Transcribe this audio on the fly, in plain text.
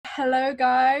Hello,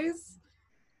 guys.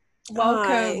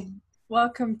 Hi.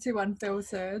 Welcome to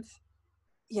Unfiltered.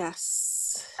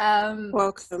 Yes. Um,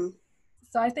 Welcome.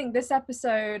 so I think this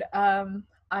episode,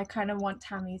 I kind of want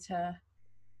Tammy to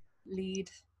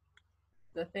lead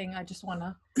the thing. I just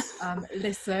wanna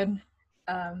listen.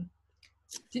 Um,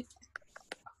 do-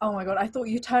 oh my god, I thought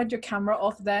you turned your camera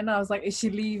off then. I was like, is she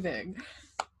leaving?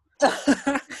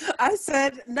 I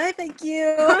said no, thank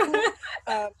you.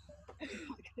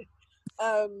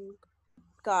 um,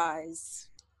 guys,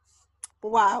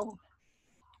 wow.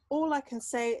 All I can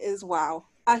say is wow.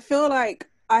 I feel like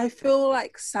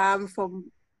Sam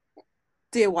from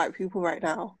Dear White People right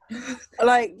now.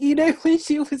 Like, when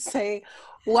she would say,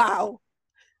 wow.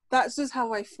 That's just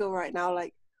how I feel right now.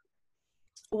 Like,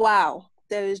 wow,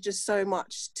 there is just so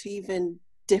much to even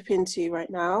dip into right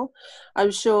now.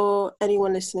 I'm sure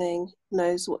anyone listening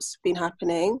knows what's been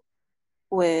happening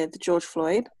with George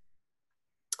Floyd.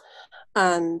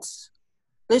 And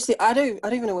literally, I don't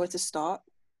even know where to start.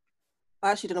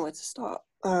 I actually don't know where to start.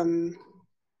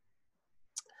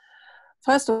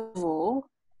 First of all,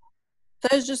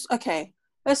 there's just okay.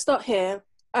 Let's start here.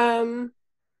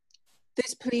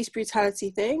 This police brutality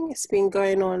thing, it's been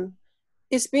going on.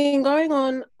 It's been going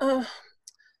on.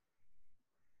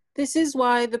 This is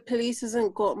why the police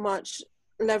hasn't got much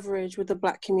leverage with the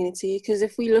Black community, because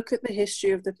if we look at the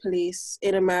history of the police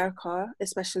in America,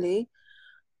 especially,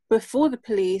 before the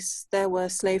police, there were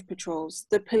slave patrols.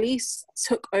 The police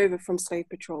took over from slave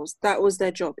patrols. That was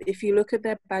their job. If you look at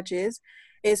their badges,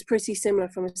 it's pretty similar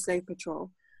from a slave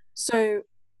patrol. So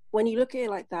when you look at it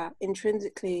like that,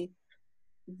 intrinsically,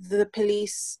 the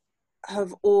police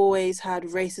have always had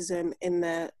racism in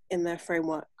their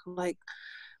framework. Like,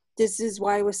 this is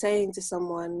why I was saying to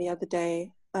someone the other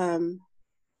day,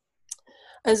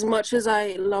 as much as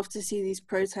I love to see these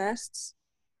protests,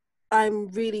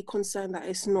 I'm really concerned that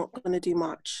it's not going to do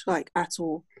much, like, at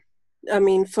all. I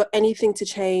mean, for anything to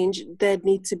change, there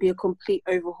needs to be a complete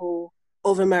overhaul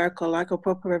of America, like a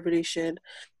proper revolution.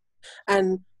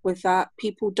 And with that,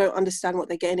 people don't understand what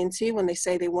they're getting into when they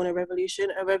say they want a revolution.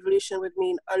 A revolution would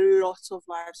mean a lot of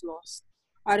lives lost.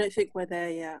 I don't think we're there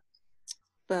yet.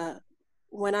 But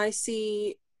when I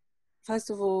see, first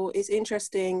of all, it's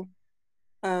interesting,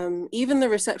 even the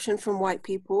reception from white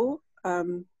people.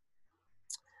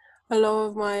 A lot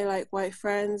of my white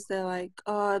friends, they're like,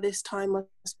 oh, this time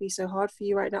must be so hard for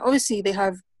you right now. Obviously they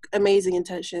have amazing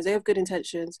intentions, they have good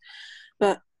intentions,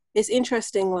 but it's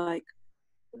interesting, like,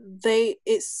 they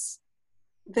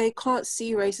can't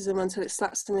see racism until it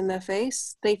slaps them in their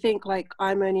face. They think like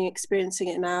I'm only experiencing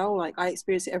it now, like I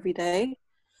experience it every day.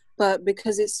 But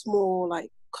because it's more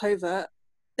like covert,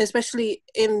 especially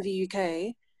in the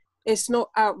UK, it's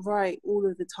not outright all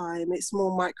of the time. It's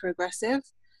more microaggressive.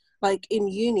 Like in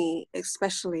uni,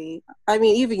 especially. I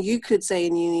mean, even you could say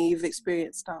in uni you've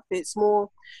experienced stuff. It's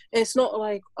not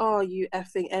like, oh, you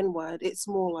effing N-word. It's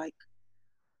more like,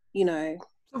 you know,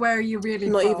 Where are you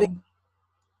really not even, from?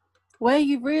 where are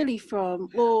you really from?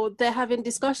 Or they're having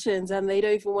discussions and they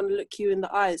don't even want to look you in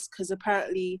the eyes because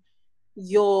apparently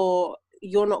you're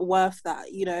not worth that.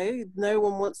 No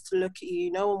one wants to look at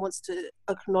you, no one wants to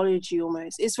acknowledge you.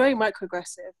 Almost, it's very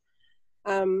microaggressive.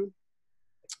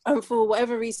 And for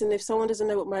whatever reason, if someone doesn't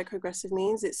know what microaggressive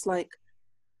means, it's like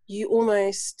you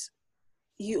almost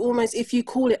if you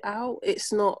call it out,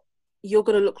 it's not, you're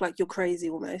gonna look like you're crazy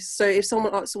almost. So if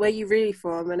someone asks, where are you really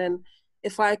from, and then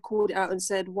if I called it out and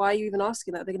said, why are you even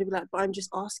asking that, they're gonna be like, but I'm just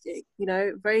asking.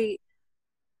 Very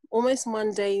almost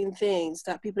mundane things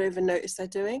that people don't even notice they're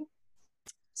doing.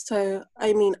 So,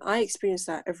 I mean, I experience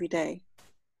that every day.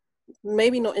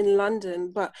 Maybe not in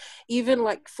London, but even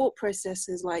like thought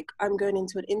processes like, I'm going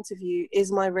into an interview,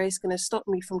 is my race going to stop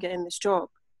me from getting this job?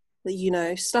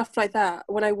 Stuff like that.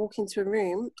 When I walk into a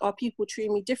room, are people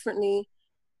treating me differently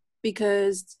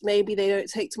because maybe they don't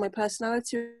take to my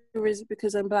personality, or is it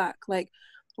because I'm Black? Like,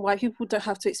 white people don't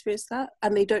have to experience that,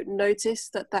 and they don't notice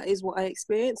that that is what I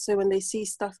experience. So when they see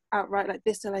stuff outright like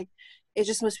this, they're like, it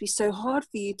just must be so hard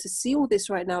for you to see all this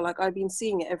right now. Like, I've been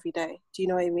seeing it every day. Do you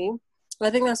know what I mean? I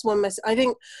think that's one message. I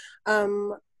think,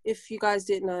 if you guys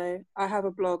didn't know, I have a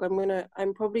blog.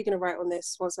 I'm probably gonna write on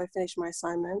this once I finish my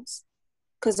assignments,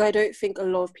 because I don't think a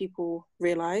lot of people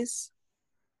realize.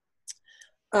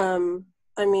 I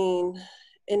mean,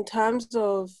 in terms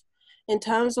of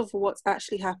what's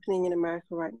actually happening in America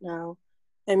right now,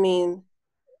 I mean,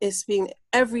 it's been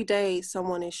every day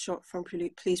someone is shot from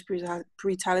police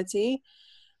brutality.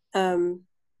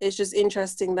 It's just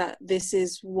interesting that this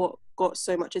is what got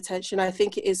so much attention. I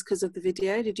think it is because of the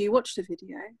video. Did you watch the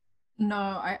video? No,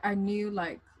 I knew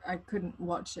like I couldn't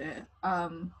watch it.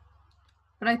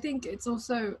 But I think it's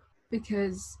also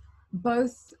because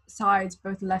both sides,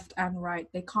 both left and right,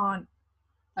 they can't,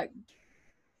 like,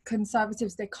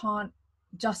 conservatives, they can't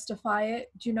justify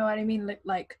it. Do you know what I mean?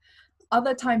 Like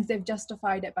other times they've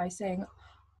justified it by saying,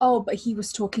 oh, but he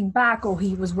was talking back or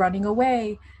he was running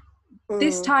away.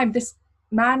 This time this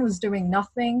man was doing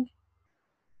nothing,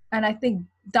 and I think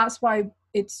that's why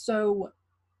it's so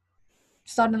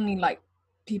suddenly, like,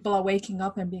 people are waking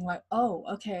up and being like, oh,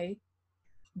 okay,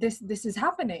 this is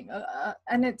happening.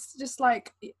 And it's just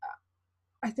like,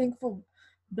 I think for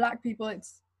Black people,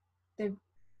 it's, they've,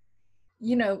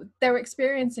 you know, they're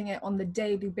experiencing it on the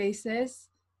daily basis.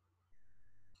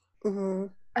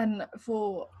 And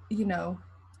for, you know,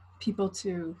 people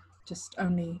to just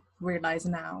only realize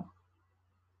now.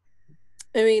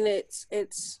 I mean, it's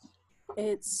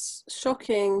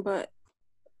shocking, but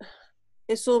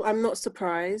it's all, I'm not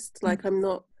surprised. Like, I'm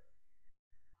not,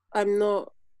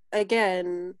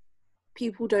 again,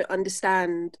 people don't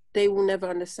understand. They will never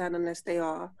understand unless they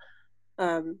are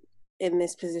in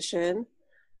this position.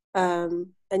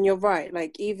 And you're right,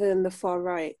 like, even the far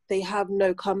right, they have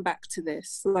no comeback to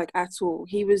this, like, at all.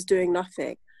 He was doing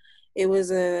nothing. It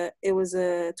was a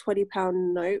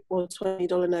 £20 note or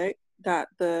 $20 note that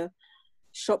the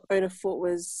shop owner thought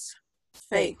was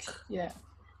fake. Yeah.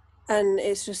 And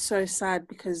it's just so sad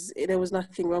because there was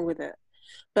nothing wrong with it.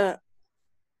 But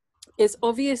it's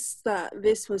obvious that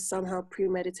this was somehow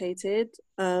premeditated.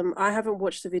 I haven't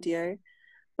watched the video,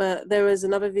 but there was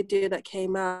another video that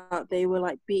came out. They were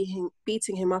like beating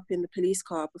him up in the police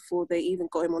car before they even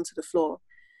got him onto the floor.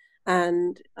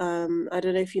 And I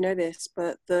don't know if you know this,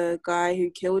 but the guy who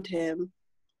killed him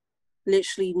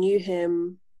literally knew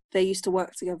him. They used to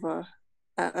work together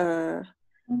at a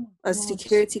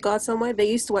security guard somewhere. They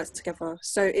used to work together.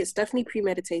 So it's definitely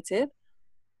premeditated.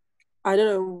 I don't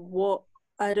know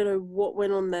what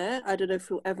went on there. I don't know if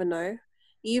we'll ever know.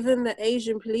 Even the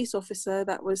Asian police officer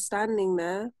that was standing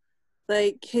there,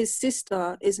 like, his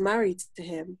sister is married to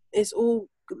him.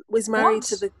 Was married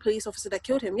to the police officer that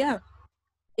killed him. Yeah.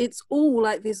 It's all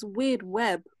like this weird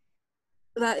web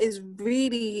that is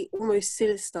really almost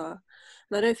sinister.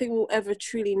 And I don't think we'll ever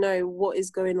truly know what is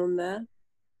going on there.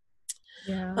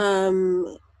 Yeah.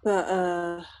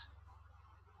 But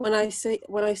when I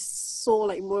saw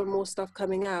like more and more stuff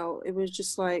coming out, it was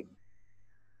just like,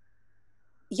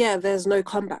 yeah, there's no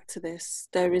comeback to this.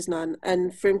 There is none.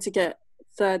 And for him to get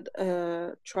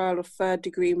trial of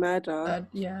third-degree murder,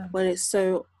 when it's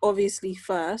so obviously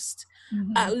first,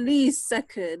 at least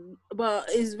second, but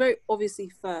it's very obviously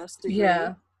first degree.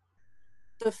 Yeah.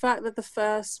 The fact that the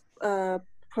first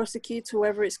prosecutor,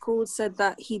 whoever it's called, said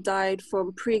that he died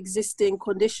from pre-existing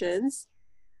conditions.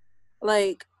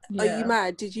 Like, are you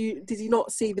mad? Did you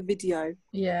not see the video?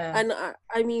 Yeah. And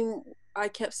I mean, I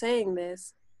kept saying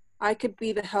this. I could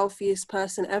be the healthiest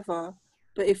person ever,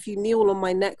 but if you kneel on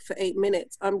my neck for 8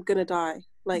 minutes, I'm gonna die.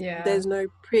 Like, there's no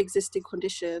pre-existing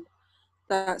condition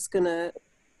that's gonna,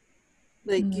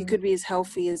 like, you could be as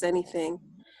healthy as anything.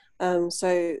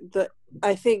 So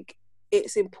I think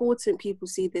it's important people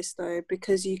see this, though,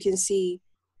 because you can see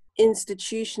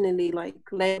institutionally, like,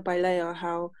 layer by layer,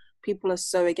 how people are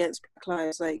so against Black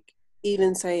lives. Like,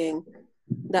 even saying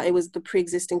that it was the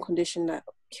pre-existing condition that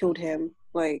killed him,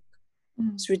 like,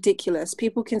 it's ridiculous.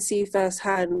 People can see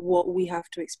firsthand what we have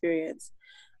to experience,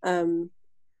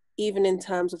 even in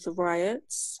terms of the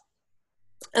riots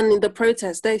and in the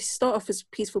protests. They start off as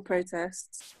peaceful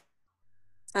protests,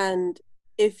 and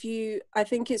I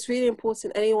think it's really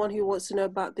important, anyone who wants to know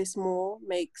about this more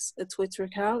makes a Twitter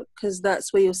account, because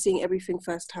that's where you're seeing everything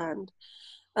firsthand.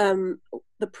 The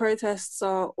protests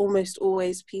are almost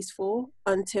always peaceful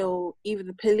until either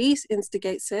the police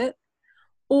instigates it,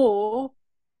 or,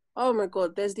 oh my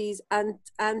god, there's these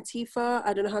Antifa,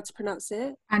 I don't know how to pronounce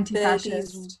it.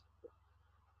 Anti-fascist.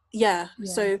 Yeah.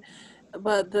 So,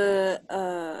 but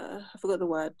I forgot the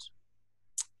word.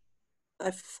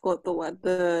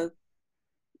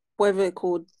 Whatever they're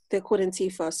called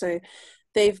Antifa. So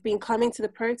they've been coming to the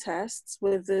protests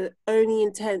with the only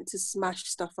intent to smash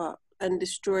stuff up and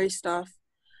destroy stuff,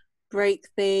 break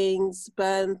things,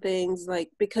 burn things,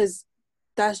 like, because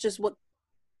that's just what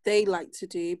they like to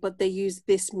do, but they use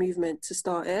this movement to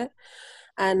start it.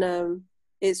 And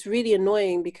it's really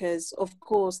annoying because, of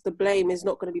course, the blame is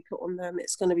not going to be put on them.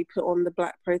 It's going to be put on the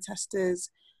Black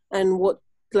protesters. And what,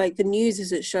 like, the news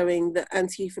isn't showing the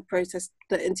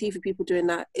Antifa people doing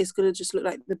that. It's going to just look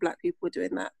like the Black people are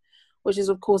doing that, which is,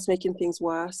 of course, making things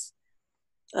worse.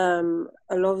 A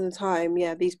lot of the time,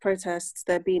 these protests,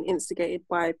 they're being instigated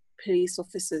by police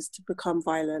officers to become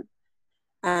violent.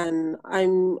 And I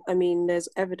mean, there's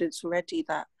evidence already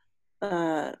that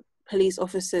police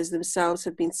officers themselves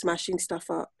have been smashing stuff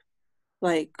up.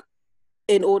 Like,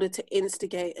 in order to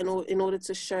instigate and in order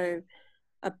to show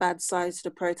a bad side to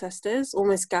the protesters,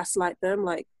 almost gaslight them,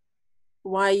 like,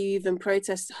 why are you even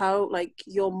protest? How, like,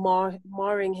 you're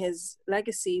marring his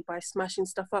legacy by smashing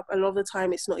stuff up. A lot of the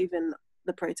time it's not even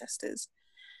the protesters,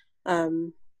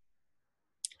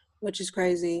 which is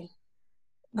crazy.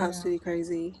 Absolutely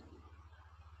crazy.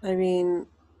 I mean,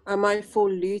 am I for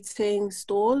looting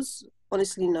stores?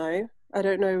 Honestly, no. I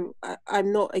don't know.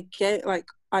 I'm not against, like,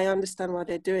 I understand why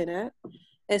they're doing it,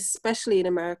 especially in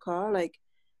America. Like,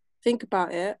 think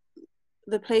about it.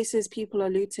 The places people are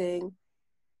looting,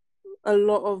 a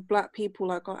lot of Black people,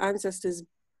 like our ancestors,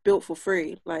 built for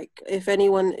free. Like, if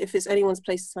it's anyone's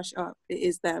place to smash it up, it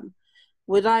is them.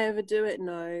 Would I ever do it?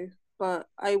 No. But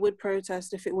I would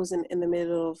protest if it wasn't in the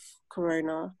middle of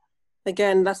Corona.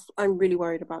 Again, I'm really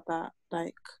worried about that.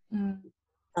 Like,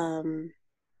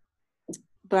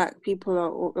 Black people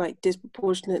are, like,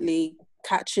 disproportionately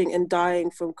catching and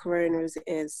dying from Corona as it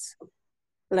is,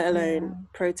 let alone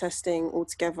protesting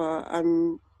altogether.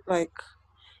 Like,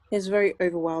 it's very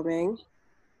overwhelming.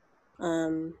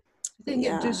 I think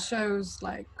it just shows,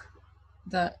 like,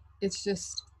 that it's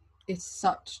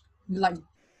such, like,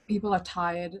 people are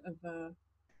tired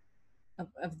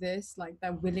of this, like,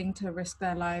 they're willing to risk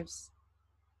their lives.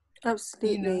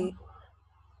 Absolutely.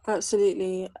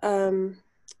 Absolutely.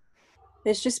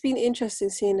 It's just been interesting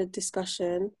seeing the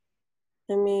discussion.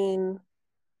 I mean,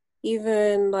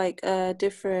 even like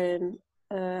different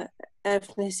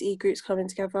ethnicity groups coming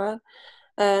together.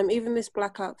 Even this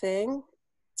blackout thing.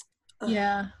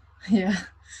 Yeah.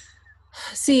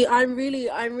 See, I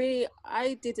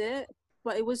did it,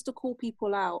 but it was to call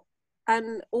people out.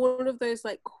 And all of those,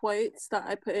 like, quotes that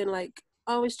I put in, like,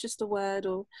 oh, it's just a word,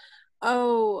 or,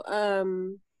 oh,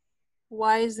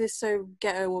 why is this so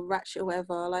ghetto or ratchet or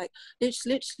whatever? Like,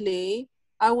 literally,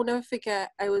 I will never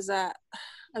forget. I was at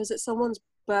someone's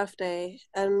birthday,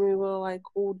 and we were, like,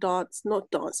 all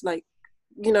not dance, like,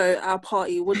 you know, our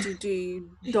party. What do?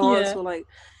 You dance or, like,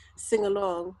 sing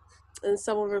along? And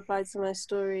someone replied to my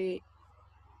story,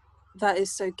 that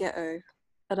is so ghetto.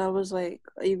 And I was like,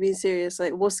 are you being serious?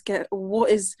 Like, what's ghetto? What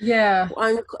is? Yeah.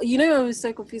 I was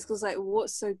so confused because, like,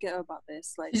 what's so ghetto about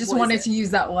this? Like, you just wanted to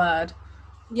use that word.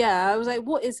 Yeah, I was like,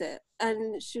 what is it?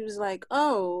 And she was like,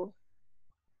 oh,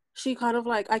 she kind of,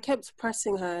 like, I kept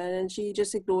pressing her and she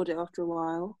just ignored it after a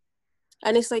while.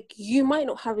 And it's like, you might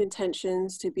not have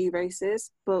intentions to be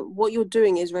racist, but what you're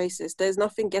doing is racist. There's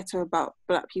nothing ghetto about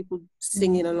Black people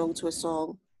singing along to a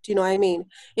song. Do you know what I mean?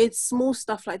 It's small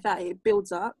stuff like that. It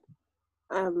builds up.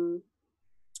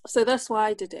 So that's why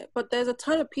I did it. But there's a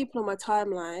ton of people on my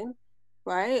timeline,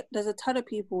 right? There's a ton of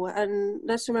people. And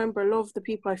let's remember, a lot of the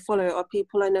people I follow are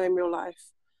people I know in real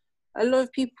life. A lot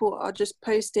of people are just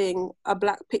posting a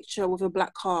Black picture with a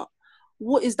Black heart.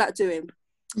 What is that doing?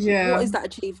 Yeah. What is that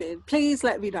achieving? Please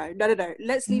let me know. No.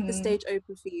 Let's leave the stage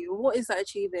open for you. What is that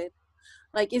achieving?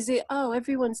 Like, is it, oh,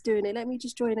 everyone's doing it, let me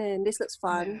just join in, this looks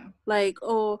fun? Yeah. Like,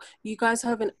 or you guys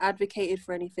haven't advocated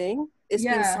for anything. It's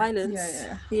been silence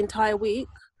the entire week.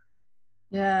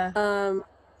 Yeah.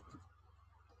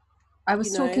 I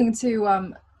was talking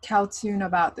to Caltoon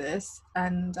about this,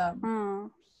 and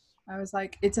I was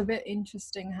like, it's a bit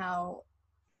interesting how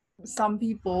some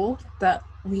people that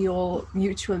we all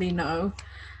mutually know,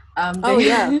 they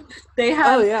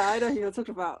have. Oh yeah, I know who you're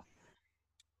talking about.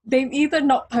 They've either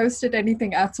not posted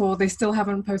anything at all, they still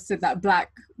haven't posted that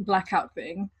blackout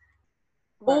thing,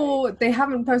 or they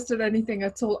haven't posted anything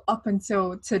at all up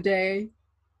until today,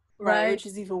 right? Which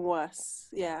is even worse.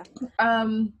 Yeah.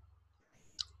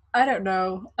 I don't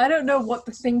know what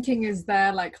the thinking is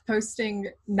there, like, posting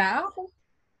now.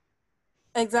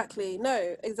 Exactly.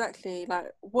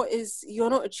 Like, you're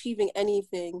not achieving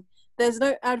anything. There's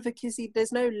no advocacy,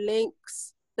 there's no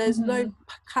links, there's no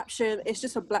caption. It's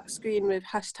just a black screen with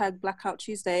hashtag Blackout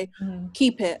Tuesday.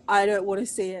 Keep it. I don't want to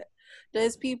see it.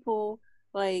 There's people,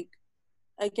 like,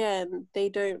 again,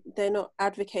 they're not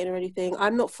advocating or anything.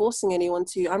 I'm not forcing anyone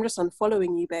to. I'm just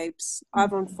unfollowing you, babes.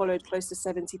 I've unfollowed close to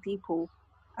 70 people,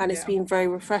 and it's been very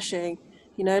refreshing.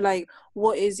 You know, like,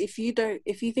 if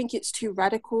you think it's too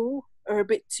radical or a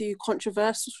bit too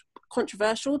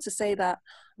controversial to say that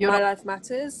my life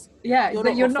matters,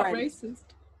 you're not racist.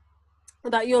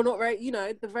 That you're not right, you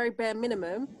know, the very bare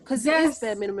minimum, because it is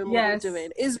bare minimum what you're doing.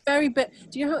 It's very bare.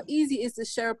 Do you know how easy it is to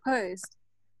share a post?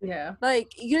 Yeah.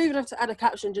 Like, you don't even have to add a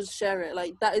caption, just share it.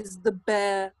 Like, that is the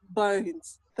bare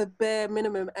bones, the bare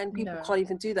minimum, and people can't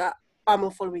even do that. I'm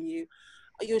unfollowing you.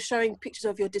 You're showing pictures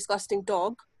of your disgusting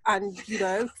dog and, you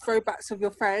know, throwbacks of your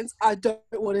friends. I don't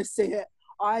want to see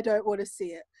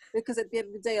it. Because at the end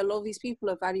of the day, a lot of these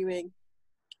people are valuing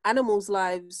animals'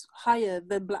 lives higher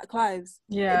than Black lives.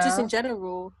 Just in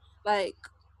general. like,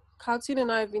 Cartoon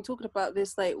and I have been talking about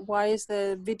this, like, why is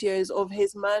there videos of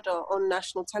his murder on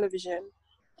national television?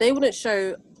 They wouldn't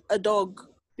show a dog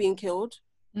being killed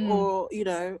or, you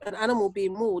know, an animal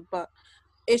being mauled, but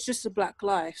it's just a black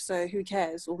life, so who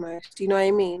cares almost, you know what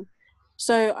I mean?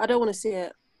 So I don't want to see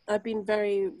it. I've been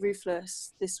very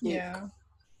ruthless this week. Yeah.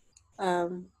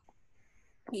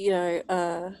 You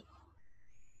know,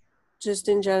 just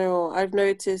in general, I've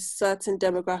noticed certain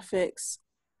demographics,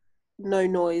 no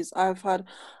noise. I've had,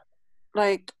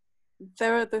 like,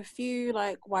 there are the few,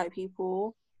 like, white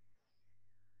people.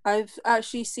 I've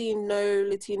actually seen no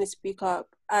Latinas speak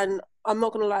up, and I'm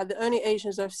not gonna lie, the only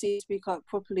Asians I've seen speak up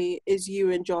properly is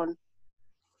you and John.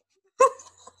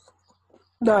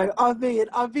 No, I'm being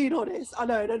honest. I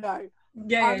know, no.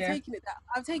 Yeah, I'm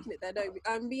taking it there. No,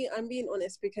 I'm being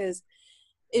honest, because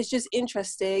it's just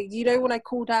interesting. You know, when I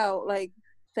called out, like,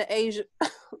 the Asian,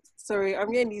 sorry,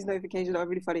 I'm getting these notifications that are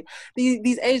really funny.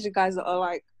 These Asian guys that are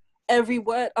like, every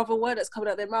other word that's coming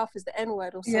out their mouth is the N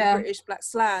word or some British black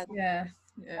slang. Yeah.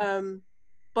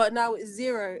 But now it's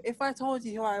zero. If I told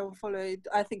you who I unfollowed,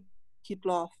 I think you'd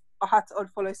laugh. I had to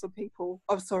unfollow some people.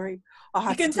 I'm sorry.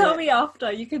 You can tell me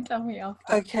after.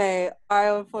 Okay, I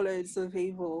unfollowed some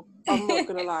people. I'm not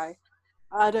gonna lie.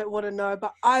 I don't want to know,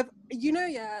 but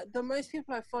the most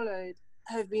people I've followed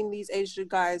have been these Asian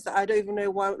guys that I don't even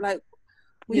know why. Like,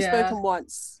 we've spoken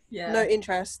once. Yeah. No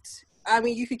interest. I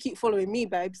mean, you could keep following me,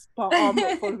 babes, but I'm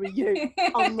not following you.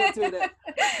 I'm not doing it.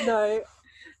 No.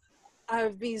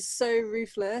 I've been so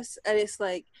ruthless, and it's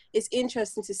like, it's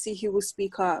interesting to see who will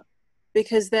speak up,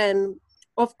 because then,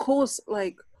 of course,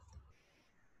 like,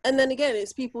 and then again,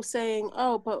 it's people saying,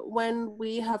 oh, but when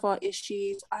we have our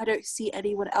issues, I don't see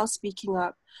anyone else speaking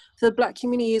up. The black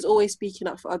community is always speaking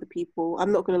up for other people,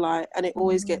 I'm not gonna lie, and it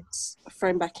always gets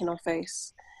thrown back in our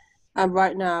face. And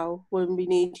right now, when we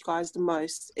need you guys the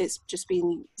most, it's just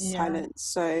been silent.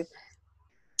 So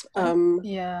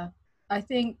I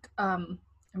think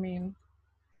I mean,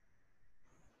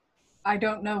 I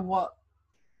don't know what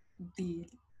the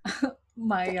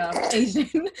my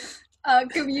Asian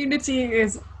community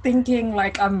is thinking.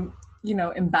 Like, I'm, you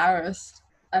know, embarrassed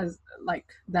as, like,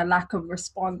 their lack of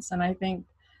response. And I think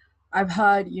I've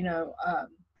heard, you know,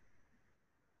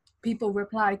 people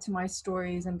reply to my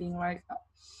stories and being like,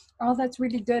 oh, that's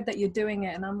really good that you're doing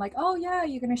it. And I'm like, oh yeah,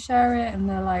 you're gonna share it? And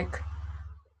they're like,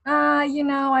 you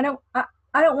know,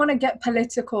 I don't want to get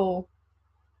political.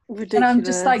 ridiculous. And I'm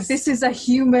just like, this is a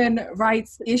human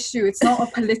rights issue. It's not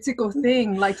a political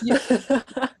thing. Like,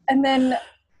 and then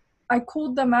I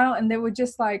called them out, and they were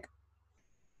just like,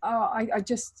 oh, I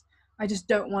just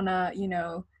don't want to, you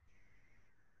know.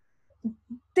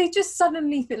 They just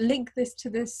suddenly link this to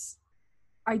this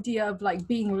idea of, like,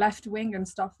 being left wing and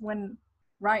stuff, when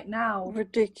right now,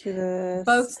 ridiculous,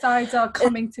 both sides are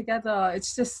coming together.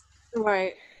 It's just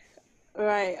right.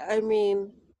 I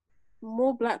mean,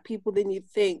 more black people than you'd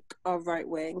think are right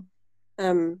wing,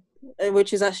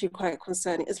 which is actually quite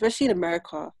concerning, especially in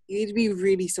America. You'd be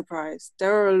really surprised.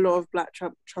 There are a lot of black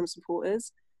Trump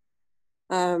supporters,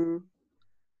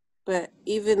 but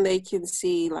even they can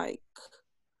see, like,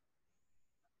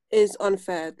 it's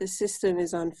unfair. The system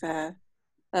is unfair.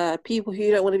 People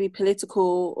who don't want to be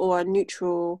political or are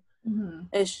neutral,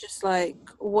 it's just like,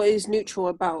 what is neutral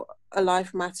about a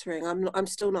life mattering? I'm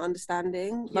still not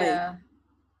understanding. Like,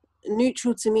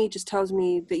 neutral to me just tells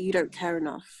me that you don't care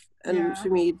enough, and for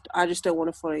me, I just don't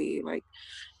want to follow you. Like,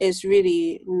 it's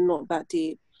really not that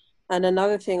deep. And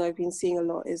another thing I've been seeing a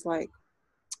lot is, like,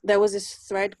 there was this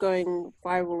thread going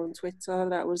viral on Twitter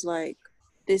that was like,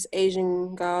 this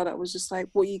Asian girl that was just like,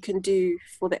 what you can do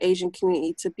for the Asian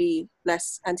community to be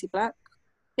less anti-black.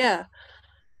 Yeah,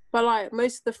 but, like,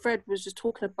 most of the thread was just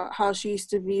talking about how she used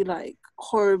to be, like,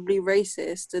 horribly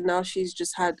racist, and now she's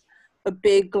just had a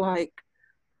big, like,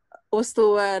 what's the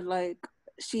word, like,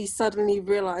 she suddenly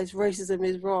realized racism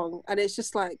is wrong. And it's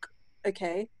just like,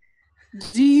 okay,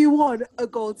 do you want a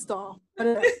gold star? I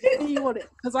don't know. Do you want it?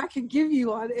 Because I can give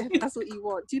you one if that's what you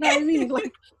want. Do you know what I mean?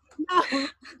 Like, now we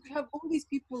have all these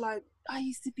people like, I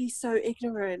used to be so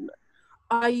ignorant.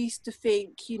 I used to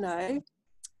think, you know,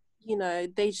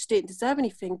 they just didn't deserve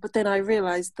anything. But then I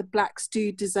realized the blacks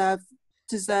do deserve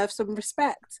some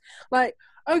respect. Like,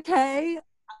 okay,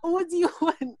 what do you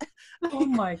want? Like, oh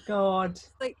my God.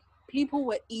 Like, people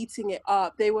were eating it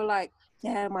up. They were like,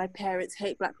 yeah, my parents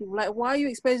hate black people. Like, why are you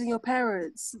exposing your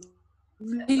parents?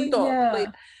 Like,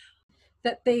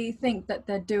 that they think that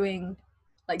they're doing,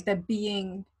 like, they're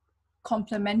being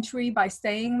complimentary by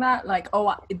saying that, like,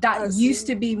 oh, that used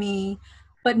to be me,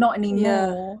 but not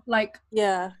anymore. Like,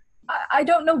 I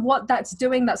don't know what that's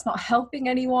doing. That's not helping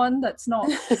anyone. That's not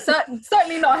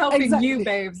certainly not helping Exactly. you,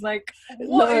 babes. Like,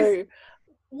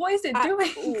 what is it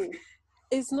doing? All.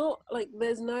 It's not like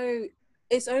there's no.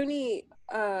 It's only.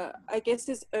 I guess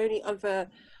there's only other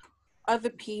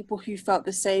people who felt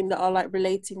the same that are like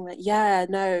relating. Like, yeah,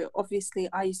 no, obviously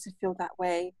I used to feel that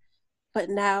way, but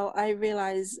now I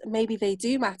realize maybe they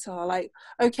do matter. Like,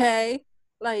 okay,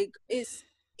 like it's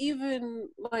even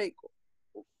like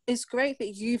it's great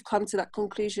that you've come to that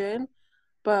conclusion,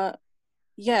 but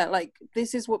yeah, like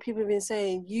this is what people have been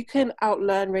saying. You can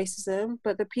outlearn racism,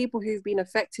 but the people who've been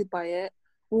affected by it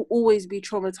will always be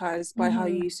traumatized by how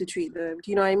you used to treat them.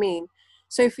 Do you know what I mean?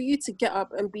 So for you to get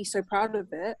up and be so proud of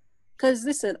it, because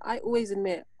listen, I always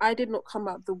admit I did not come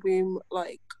out the womb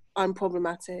like I'm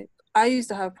problematic. I used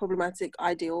to have problematic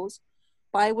ideals,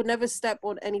 but I would never step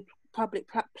on any public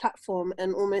platform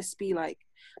and almost be like,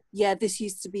 yeah, this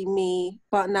used to be me,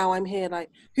 but now I'm here. Like,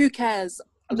 who cares?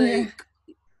 Like,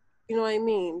 you know what I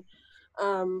mean?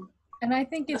 And I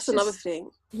think it's that's another thing.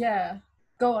 Yeah,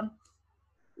 go on.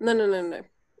 No.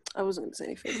 I wasn't going to say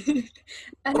anything.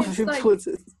 And it's like,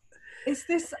 it's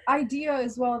this idea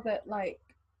as well that like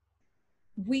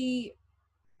we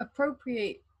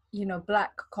appropriate, you know,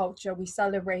 Black culture, we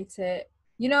celebrate it.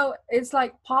 You know, it's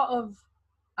like part of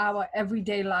our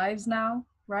everyday lives now,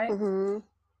 right? Mm-hmm.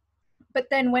 But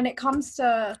then when it comes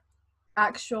to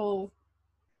actual,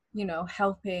 you know,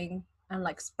 helping and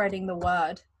like spreading the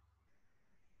word,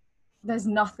 there's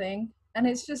nothing. And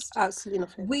it's just absolutely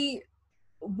nothing.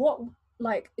 What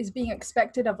like is being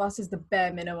expected of us is the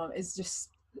bare minimum, is just,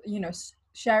 you know,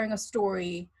 sharing a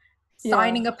story,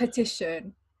 signing a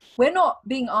petition. We're not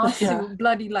being asked to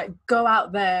bloody like go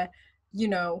out there, you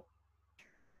know,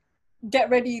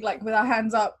 get ready like with our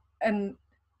hands up and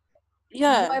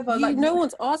whatever, like no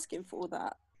one's asking for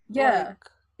that.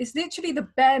 It's literally the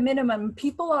bare minimum.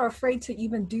 People are afraid to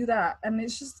even do that, and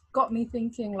it's just got me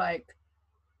thinking like,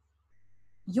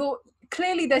 you're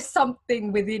clearly there's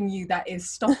something within you that is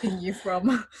stopping you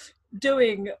from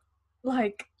doing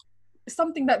like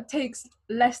something that takes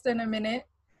less than a minute.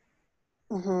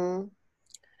 Mm-hmm.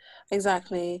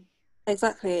 Exactly.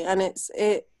 And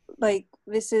it like,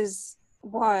 this is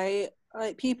why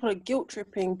like people are guilt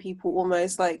tripping people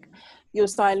almost, like your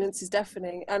silence is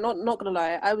deafening. And not gonna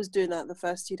lie, I was doing that the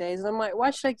first 2 days and I'm like,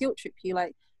 why should I guilt trip you?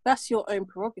 Like, that's your own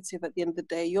prerogative at the end of the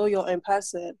day. You're your own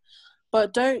person.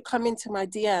 But don't come into my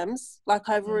DMs like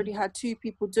I've already had 2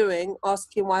 people doing,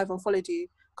 asking why I've unfollowed you,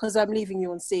 because I'm leaving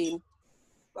you on scene.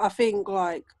 I think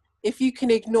like, if you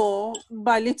can ignore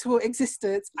my little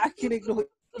existence, I can ignore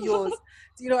yours.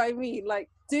 Do you know what I mean? Like,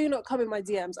 do not come in my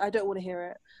DMs. I don't want to hear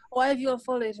it. Why have you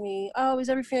unfollowed me? Oh, is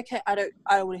everything okay? I don't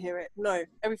want to hear it. No,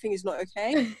 everything is not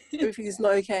okay. Everything is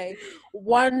not okay.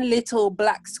 One little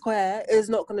black square is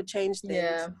not going to change things.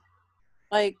 Yeah.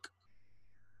 Like,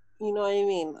 you know what I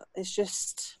mean? It's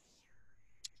just,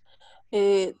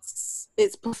 it's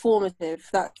performative.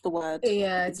 That's the word.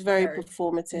 Yeah, it's very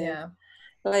performative. Yeah.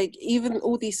 Like, even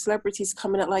all these celebrities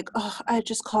coming out like, oh, I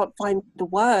just can't find the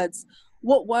words.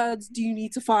 What words do you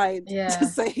need to find to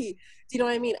say? Do you know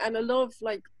what I mean? And a lot of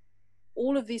like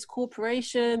all of these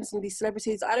corporations and these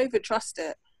celebrities, I don't even trust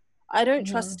it. I don't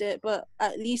trust it, but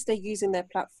at least they're using their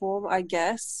platform, I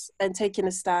guess, and taking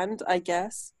a stand, I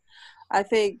guess. I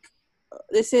think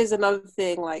this is another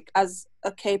thing, like, as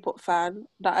a K-pop fan,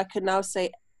 that I can now say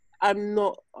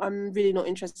I'm really not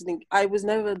interested in. I was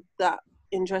never that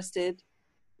interested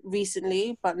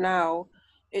recently, but now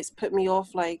it's put me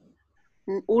off. Like,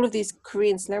 all of these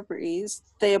Korean celebrities,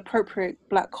 they appropriate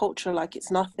Black culture like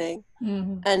it's nothing.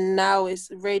 And now it's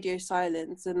radio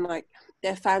silence, and like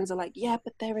their fans are like, yeah,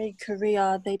 but they're in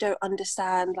Korea, they don't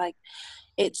understand, like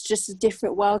it's just a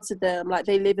different world to them, like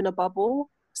they live in a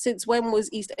bubble. Since when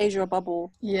was East Asia a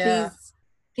bubble?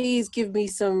 Please give me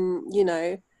some, you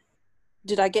know,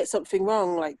 did I get something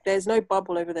wrong? Like, there's no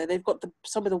bubble over there. They've got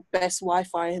some of the best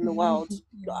Wi-Fi in the world.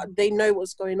 They know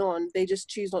what's going on. They just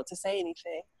choose not to say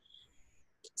anything.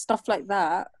 Stuff like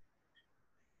that.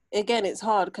 Again, it's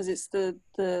hard because it's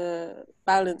the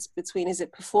balance between, is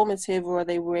it performative or are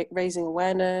they raising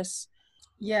awareness?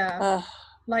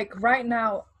 Like right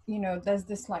now, you know, there's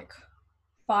this like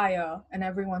fire and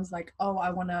everyone's like, oh, I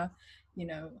want to, you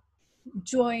know,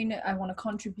 join, I want to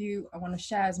contribute, I want to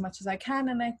share as much as I can,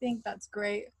 and I think that's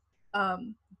great.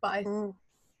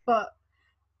 But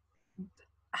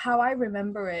how I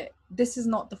remember it, this is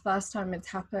not the first time it's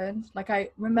happened. Like, I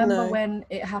remember when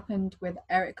it happened with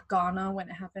Eric Garner, when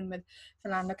it happened with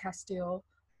Philando Castile,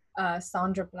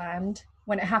 Sandra Bland.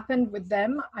 When it happened with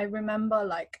them, I remember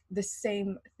like the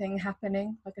same thing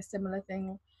happening, like a similar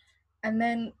thing. And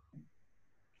then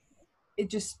it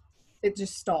just it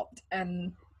just stopped.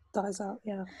 And dies out.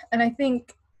 Yeah. I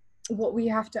think what we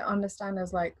have to understand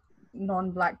as like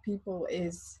non-Black people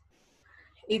is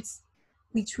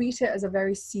we treat it as a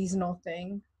very seasonal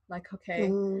thing. Like, okay,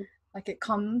 like it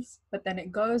comes, but then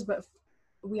it goes. But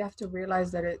we have to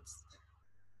realize that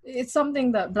it's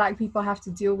something that Black people have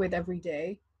to deal with every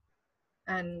day,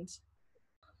 and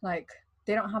like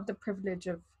they don't have the privilege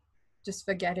of just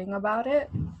forgetting about it.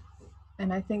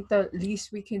 And I think the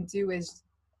least we can do is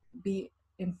be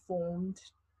informed,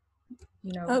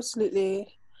 you know.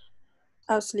 Absolutely.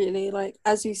 Like,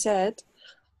 as you said,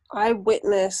 I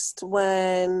witnessed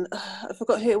when I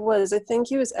forgot who it was. I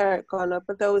think it was Eric Garner,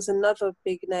 but there was another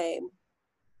big name.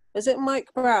 Was it Mike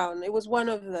Brown? It was one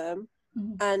of them.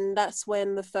 And that's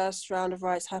when the first round of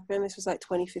riots happened. This was like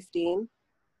 2015.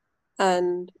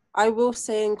 And I will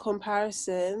say, in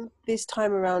comparison, this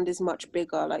time around is much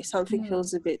bigger. Like, something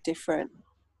feels a bit different.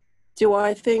 Do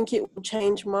I think it will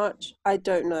change much? I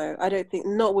don't know. I don't think,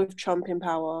 not with Trump in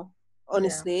power,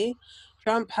 honestly. Yeah.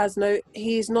 Trump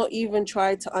he's not even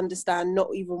tried to understand, not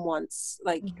even once,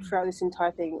 like throughout this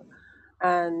entire thing.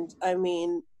 And I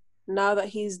mean, now that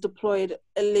he's deployed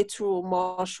a literal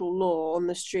martial law on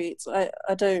the streets,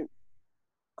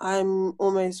 I'm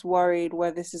almost worried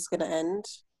where this is going to end.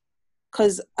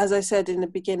 Because as I said in the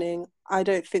beginning, I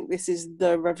don't think this is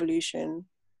the revolution.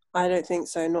 I don't think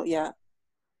so, not yet.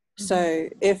 So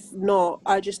if not,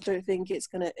 I just don't think it's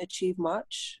going to achieve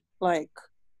much, like,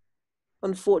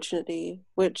 unfortunately,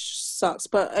 which sucks.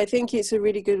 But I think it's a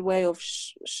really good way of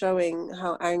showing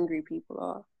how angry people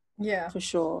are. Yeah. For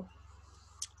sure.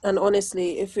 And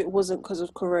honestly, if it wasn't because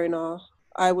of Corona,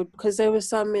 I would, because there were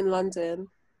some in London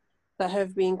that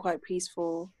have been quite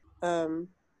peaceful.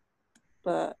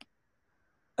 But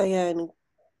again,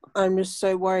 I'm just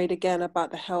so worried again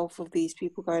about the health of these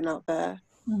people going out there,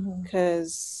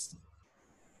 because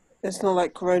it's not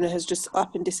like Corona has just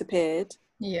up and disappeared.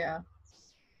 Yeah.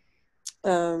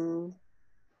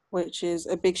 Which is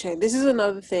a big shame. This is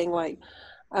another thing, like,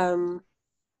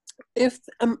 if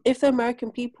the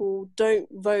American people don't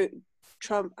vote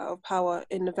Trump out of power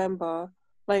in November,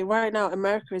 like right now,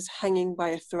 America is hanging by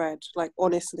a thread. Like,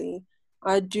 honestly,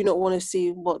 I do not want to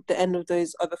see what the end of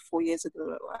those other 4 years are going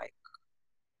to look like.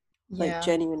 Like,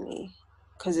 genuinely,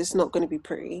 because it's not going to be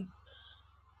pretty.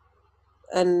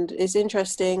 And it's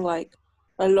interesting, like,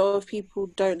 a lot of people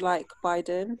don't like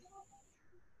Biden,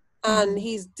 and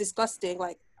he's disgusting.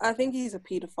 Like, I think he's a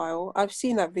pedophile. I've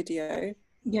seen that video.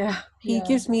 Yeah. He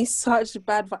gives me such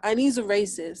bad vibes. And he's a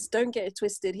racist. Don't get it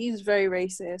twisted. He's very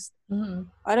racist.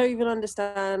 I don't even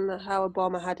understand how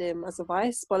Obama had him as a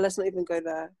vice, but let's not even go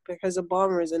there, because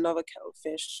Obama is another kettle of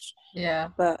fish. Yeah.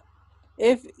 But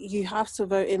if you have to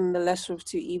vote in the lesser of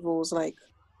two evils, like,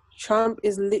 Trump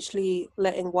is literally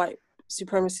letting white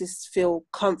supremacists feel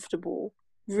comfortable,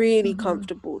 really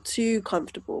comfortable, too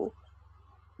comfortable.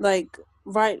 Like,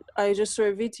 right, I just saw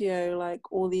a video,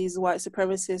 like, all these white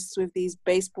supremacists with these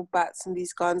baseball bats and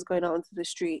these guns going out onto the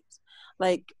streets.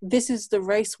 Like, this is the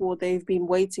race war they've been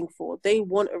waiting for. They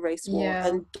want a race war,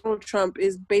 and Donald Trump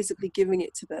is basically giving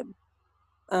it to them.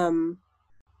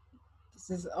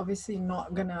 This is obviously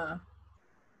not gonna.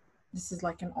 This is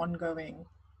like an ongoing,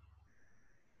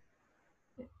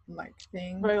 like,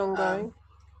 thing. Very ongoing.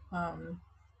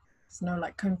 There's no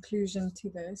like conclusion to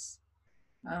this.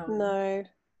 No.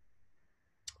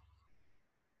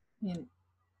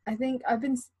 I think I've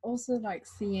been also like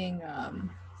seeing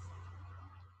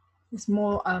it's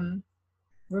more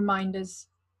reminders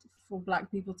for Black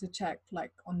people to check,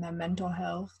 like, on their mental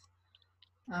health,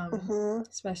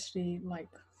 especially like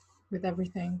with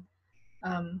everything.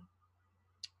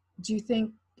 Do you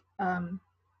think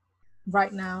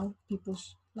right now people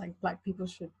like Black people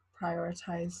should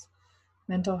prioritize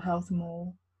mental health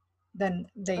more than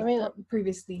they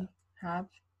previously have?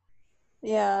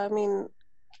 Yeah, I mean,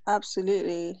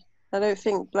 absolutely. I don't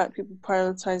think Black people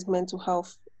prioritize mental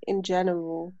health in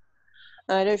general.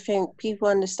 And I don't think people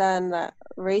understand that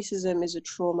racism is a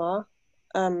trauma.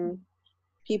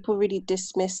 People really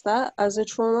dismiss that as a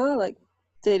trauma. Like,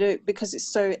 they don't, because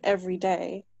it's so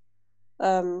everyday.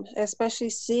 Especially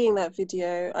seeing that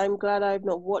video, I'm glad I've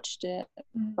not watched it,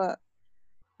 but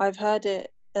I've heard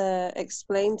it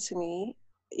explained to me,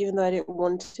 even though I didn't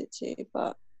want it to,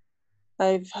 but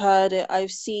I've heard it.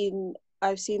 I've seen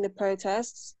the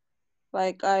protests.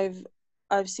 Like, I've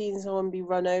seen someone be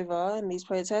run over in these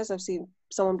protests. I've seen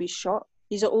someone be shot.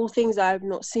 These are all things that I've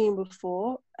not seen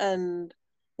before, and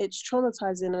it's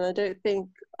traumatizing. And I don't think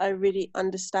I really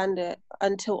understand it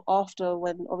until after,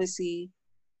 when obviously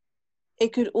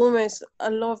it could almost,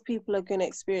 a lot of people are going to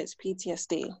experience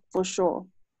PTSD for sure.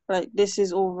 Like, this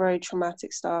is all very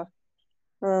traumatic stuff.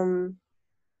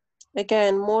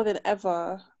 again, more than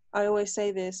ever, I always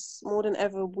say this, more than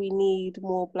ever, we need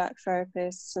more Black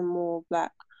therapists and more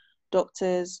Black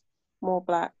doctors, more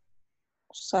Black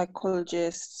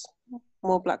psychologists,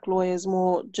 more Black lawyers,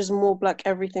 more Black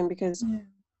everything, because Yeah.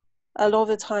 a lot of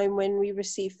the time when we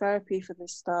receive therapy for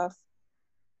this stuff,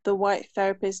 the white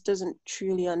therapist doesn't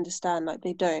truly understand, like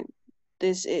they don't.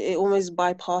 It almost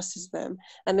bypasses them.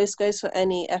 And this goes for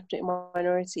any ethnic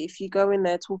minority. If you go in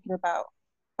there talking about,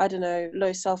 I don't know,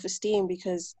 low self-esteem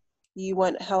because you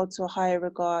weren't held to a higher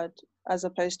regard as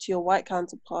opposed to your white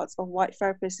counterparts, a white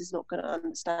therapist is not going to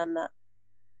understand that.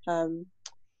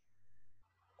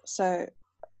 So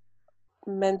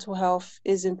mental health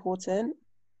is important,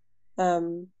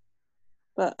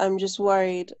 but I'm just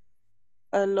worried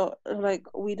a lot, like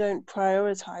we don't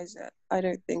prioritize it, I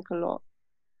don't think, a lot.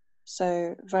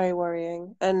 So very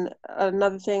worrying. And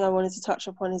another thing I wanted to touch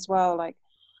upon as well, like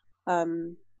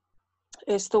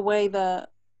it's the way that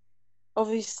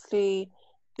obviously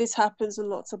this happens a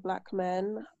lot to Black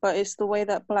men, but it's the way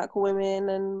that Black women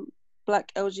and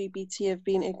Black LGBT have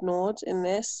been ignored in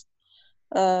this.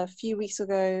 A few weeks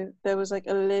ago, there was like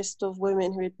a list of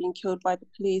women who had been killed by the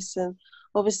police, and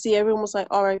obviously everyone was like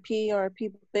RIP,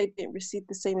 RIP, but they didn't receive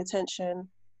the same attention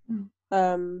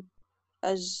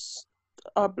as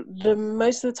the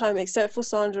most of the time, except for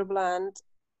Sandra Bland,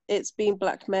 it's been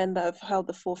Black men that have held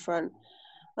the forefront.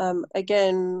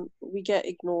 Again, we get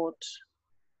ignored.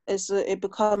 It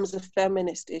becomes a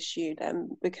feminist issue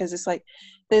then, because it's like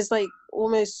there's like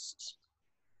almost,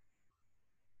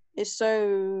 it's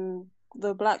so,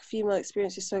 the Black female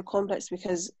experience is so complex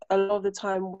because a lot of the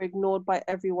time we're ignored by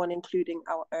everyone, including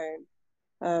our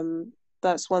own.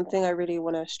 That's one thing I really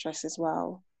want to stress as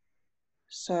well.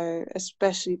 So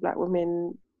especially Black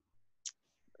women,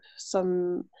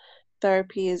 some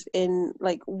therapy is in,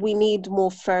 like, we need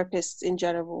more therapists in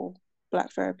general, Black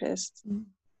therapists.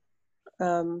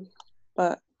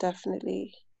 But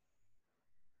definitely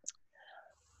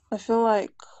I feel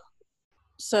like,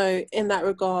 so in that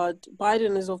regard,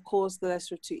 Biden is of course the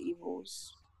lesser of two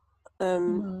evils. I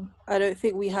don't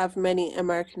think we have many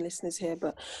American listeners here,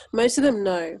 but most of them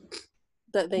know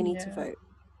that they need to vote.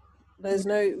 There's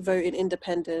no voting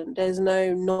independent. There's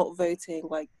no not voting.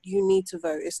 Like, you need to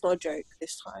vote. It's not a joke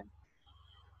this time.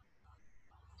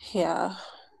 Yeah.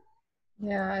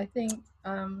 Yeah, I think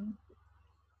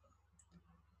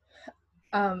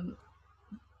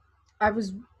I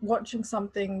was watching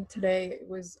something today. It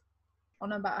was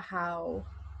on about how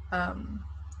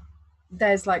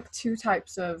there's like two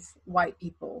types of white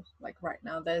people. Like right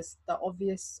now, there's the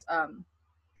obvious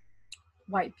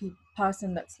white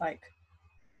person that's like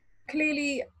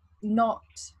clearly not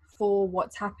for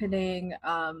what's happening.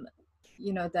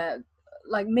 You know, they're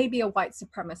like maybe a white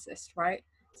supremacist, right?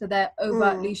 So they're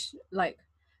overtly like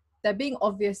they're being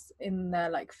obvious in their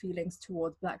like feelings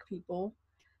towards Black people.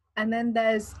 And then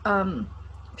there's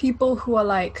people who are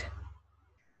like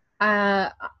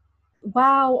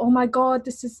wow, oh my god,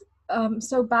 this is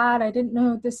so bad, I didn't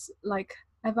know this like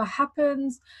ever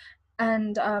happens.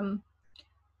 And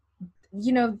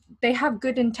you know, they have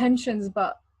good intentions,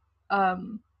 but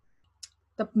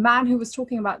the man who was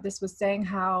talking about this was saying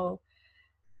how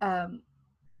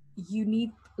you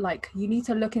need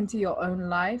to look into your own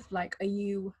life. Like, are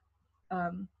you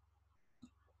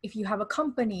if you have a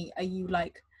company, are you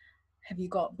like, have you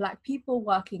got Black people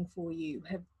working for you?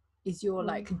 Is your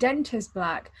like dentist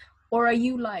Black? Or are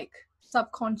you like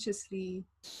subconsciously,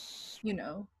 you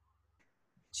know,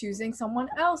 choosing someone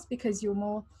else because you're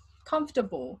more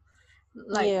comfortable?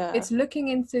 Like, it's looking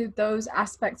into those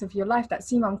aspects of your life that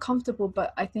seem uncomfortable,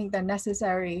 but I think they're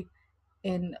necessary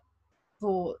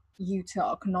for you to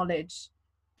acknowledge,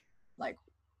 like,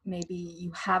 maybe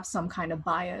you have some kind of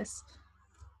bias.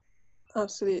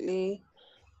 Absolutely.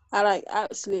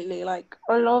 Absolutely, like,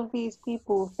 a lot of these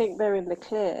people think they're in the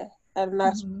clear, and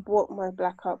that's what my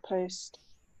blackout post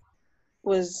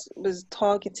was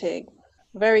targeting.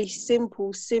 Very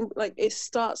simple, like, it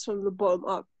starts from the bottom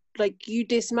up. Like, you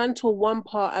dismantle one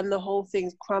part and the whole thing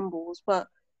crumbles. But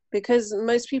because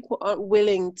most people aren't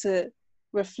willing to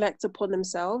reflect upon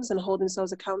themselves and hold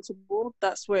themselves accountable,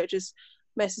 that's where it just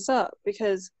messes up.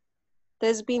 Because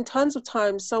there's been tons of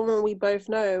times someone we both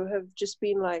know have just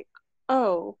been like,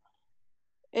 oh,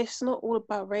 it's not all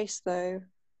about race though.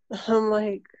 I'm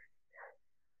like,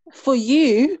 for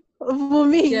you, for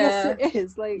me, yes it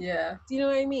is. Like, do you know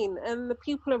what I mean? And the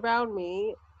people around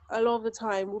me a lot of the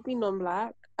time will be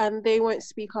non-Black and they won't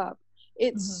speak up.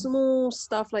 It's small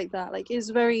stuff like that. Like, it's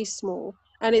very small,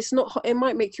 and it's not, it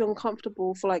might make you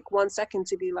uncomfortable for like 1 second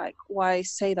to be like, why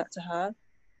say that to her?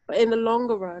 But in the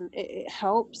longer run, it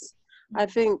helps. I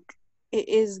think it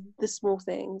is the small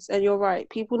things. And you're right,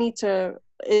 people need to,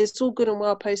 it's all good and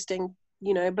well posting,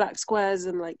 you know, black squares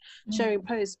and like sharing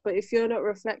posts, but if you're not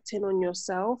reflecting on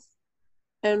yourself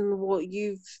and what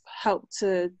you've helped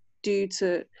to do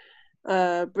to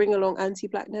bring along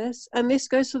anti-blackness, and this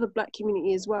goes to the black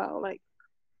community as well. Like,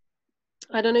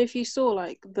 I don't know if you saw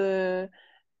like the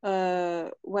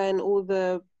when all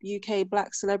the UK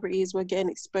black celebrities were getting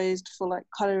exposed for like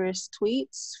colorist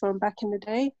tweets from back in the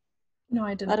day. No,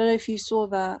 I didn't. I don't know if you saw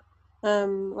that.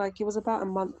 Like it was about a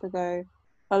month ago.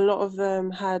 A lot of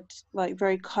them had like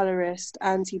very colorist,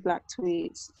 anti-black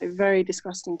tweets, very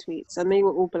disgusting tweets, and they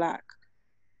were all black.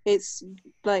 It's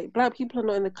like black people are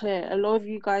not in the clear. A lot of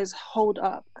you guys hold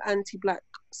up anti-black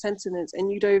sentiments,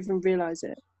 and you don't even realize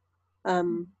it.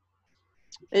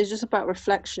 It's just about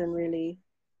reflection, really,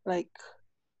 like,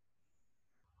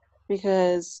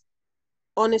 because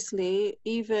honestly,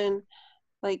 even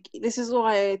like this is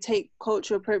why I take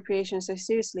cultural appropriation so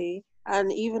seriously,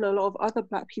 and even a lot of other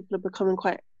black people are becoming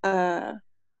quite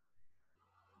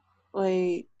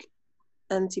like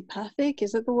antipathic,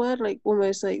 is that the word? Like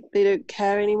almost like they don't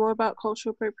care anymore about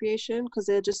cultural appropriation because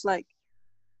they're just like,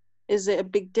 is it a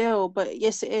big deal? But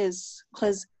yes, it is,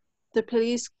 because the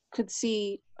police could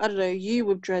see, I don't know, you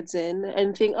with dreads in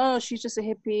and think, oh, she's just a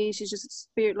hippie, she's just a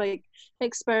spirit, like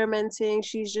experimenting,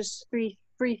 she's just free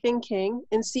thinking,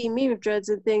 and see me with dreads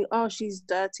and think, oh, she's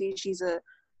dirty, she's a,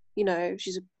 you know,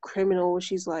 she's a criminal,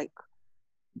 she's like,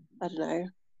 I don't know,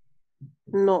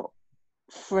 not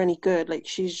for any good. Like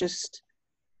she's just,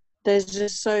 there's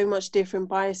just so much different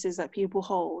biases that people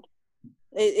hold.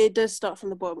 It does start from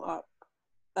the bottom up.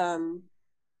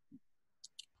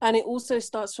 And it also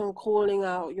starts from calling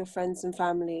out your friends and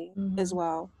family as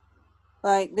well.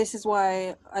 Like, this is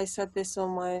why I said this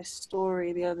on my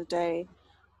story the other day.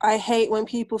 I hate when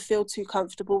people feel too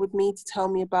comfortable with me to tell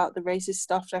me about the racist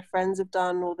stuff their friends have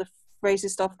done or the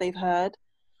racist stuff they've heard.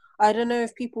 I don't know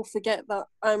if people forget that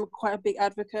I'm quite a big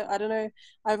advocate. I don't know.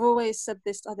 I've always said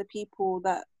this to other people,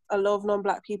 that a lot of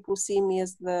non-black people see me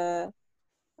as the...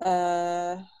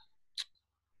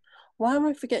 why am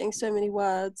I forgetting so many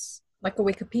words? Like a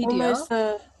Wikipedia? Almost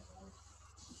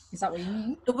is that what you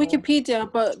mean? The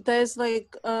Wikipedia, but there's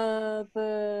like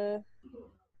the...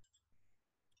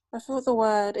 I forgot the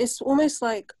word. It's almost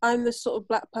like I'm the sort of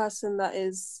black person that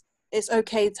is, it's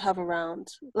okay to have around.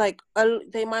 Like,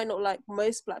 they might not like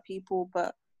most black people,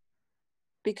 but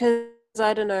because,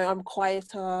 I don't know, I'm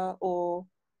quieter or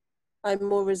I'm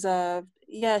more reserved,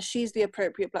 yeah, she's the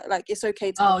appropriate black, like, it's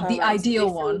okay to have her the around.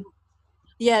 ideal one.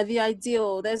 Yeah, the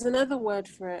ideal. There's another word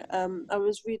for it. I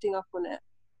was reading up on it.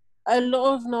 A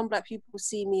lot of non-black people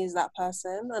see me as that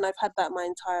person, and I've had that my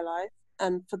entire life.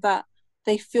 And for that,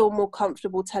 they feel more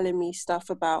comfortable telling me stuff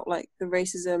about like the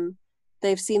racism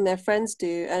they've seen their friends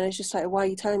do. And it's just like, why are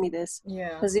you telling me this?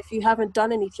 Yeah. Because if you haven't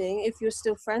done anything, if you're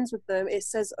still friends with them, it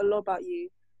says a lot about you.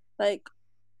 Like,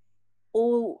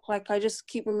 I just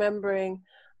keep remembering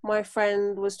my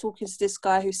friend was talking to this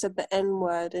guy who said the N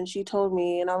word, and she told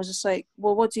me, and I was just like,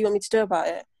 well, what do you want me to do about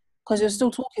it? Because you're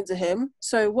still talking to him.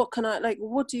 So what can I, like,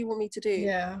 what do you want me to do?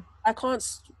 Yeah. I can't,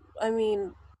 I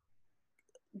mean,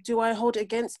 do I hold it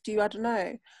against you? I don't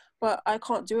know. But I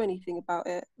can't do anything about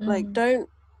it. Like, don't,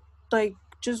 like,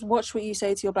 just watch what you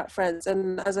say to your black friends.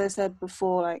 And as I said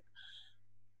before, like,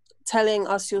 telling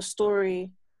us your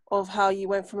story of how you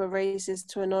went from a racist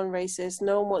to a non-racist,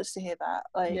 no one wants to hear that.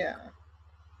 Like, yeah.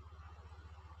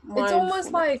 It's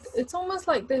almost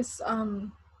like this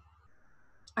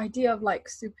idea of like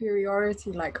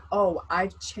superiority, like, oh,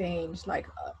 I've changed, like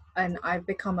and I've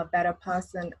become a better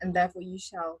person, and therefore you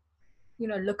shall, you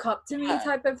know, look up to me,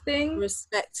 type of thing.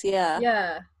 Respect.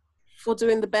 Yeah, for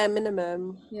doing the bare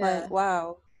minimum. Like,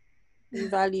 wow, you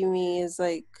value me as,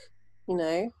 like, you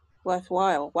know,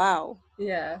 worthwhile. Wow,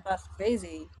 yeah, that's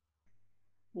crazy.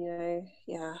 You know,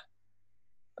 yeah.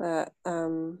 But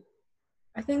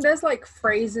I think there's like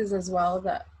phrases as well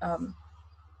that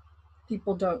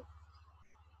people don't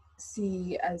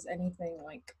see as anything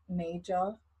like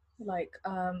major, like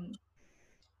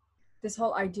this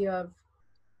whole idea of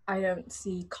I don't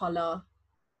see color,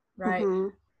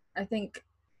 right? I think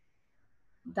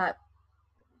that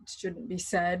shouldn't be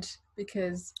said,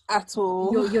 because at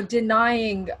all, you're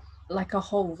denying like a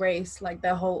whole race, like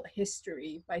their whole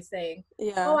history, by saying,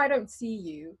 oh, I don't see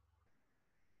you,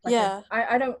 like,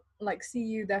 I don't like see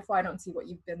you, therefore I don't see what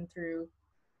you've been through.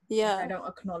 I don't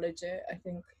acknowledge it. I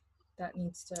think that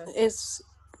needs to,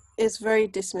 it's very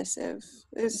dismissive.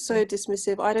 It's so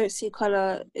dismissive. I don't see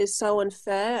color is so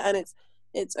unfair, and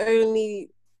it's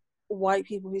only white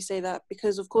people who say that,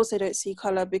 because of course they don't see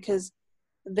color, because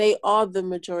they are the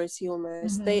majority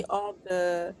almost. They are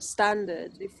the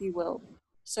standard, if you will.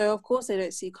 So of course they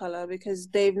don't see color because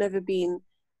they've never been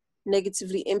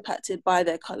negatively impacted by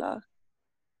their color.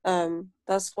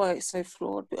 That's why it's so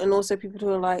flawed. And also people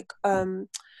who are like,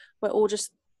 we're all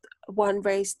just one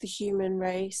race, the human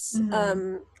race.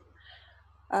 Mm-hmm.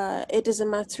 It doesn't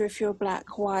matter if you're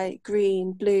black, white,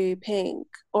 green, blue, pink,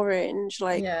 orange.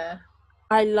 Like, Yeah.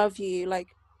 I love you. Like,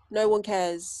 no one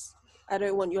cares. I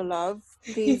don't want your love.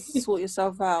 Please sort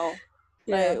yourself out.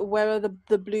 Yeah. Like, where are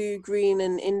the blue, green,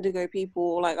 and indigo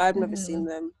people? Like, I've never Mm-hmm. seen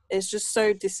them. It's just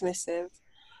so dismissive.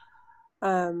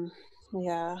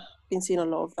 Yeah, been seeing a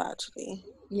lot of that actually.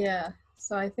 Yeah.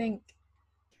 So I think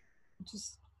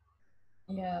just,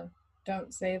 yeah,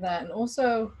 don't say that. And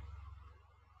also,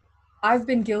 I've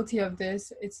been guilty of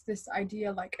this. It's this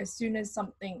idea like as soon as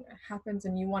something happens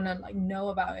and you want to like know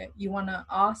about it, you want to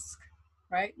ask,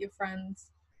 right, your friends,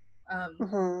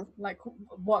 Mm-hmm. like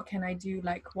what can I do?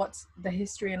 Like what's the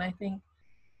history? And I think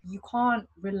you can't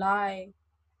rely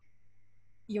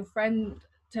your friend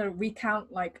to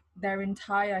recount like their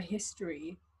entire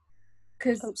history,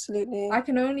 because Absolutely. I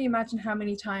can only imagine how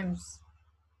many times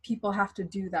people have to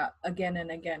do that again and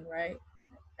again, right?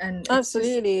 And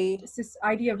Absolutely. it's this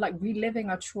idea of like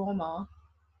reliving a trauma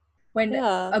when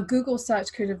Yeah. a Google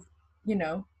search could have, you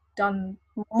know, done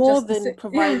More just the than same. Yeah,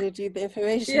 provided you the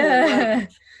information. Like, yeah.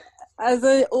 as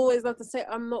I always love to say,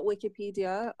 I'm not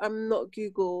Wikipedia. I'm not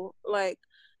Google. Like,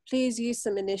 please use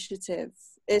some initiative.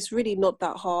 It's really not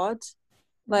that hard.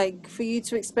 Like, for you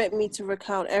to expect me to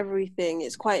recount everything,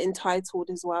 it's quite entitled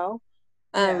as well.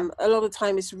 Yeah. A lot of the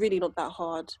time, it's really not that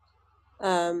hard.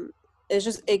 Um, it's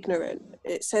just ignorant.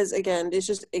 It says again, it's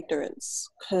just ignorance.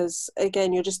 Because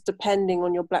again, you're just depending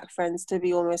on your black friends to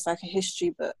be almost like a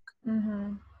history book.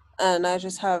 Mm-hmm. And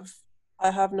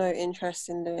I have no interest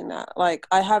in doing that. Like,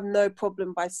 I have no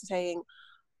problem by saying,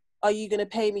 are you going to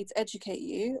pay me to educate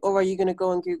you, or are you going to go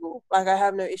on Google? Like, I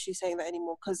have no issue saying that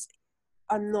anymore, because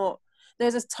I'm not,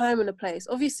 there's a time and a place.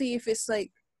 Obviously, if it's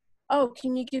like, oh,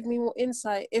 can you give me more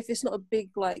insight? If it's not a big,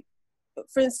 like,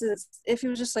 for instance, if it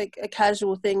was just like a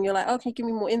casual thing, you're like, oh, can you give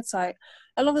me more insight?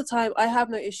 A lot of the time, I have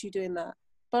no issue doing that.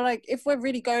 But like, if we're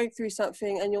really going through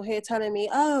something and you're here telling me,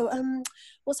 oh,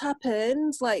 what's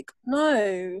happened? Like,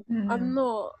 no, Mm-hmm. I'm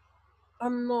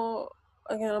not.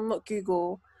 Again, I'm not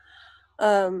Google.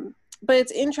 But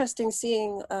it's interesting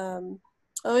seeing.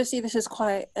 Obviously, this is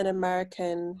quite an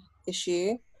American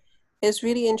issue. It's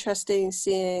really interesting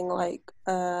seeing like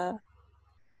the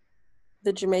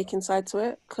Jamaican side to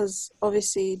it, because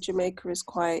obviously Jamaica is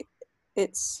quite.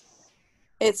 It's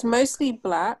it's mostly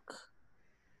black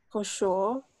for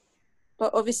sure,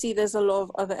 but obviously there's a lot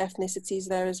of other ethnicities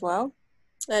there as well,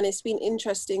 and it's been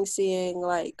interesting seeing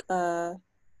like I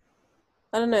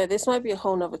don't know, this might be a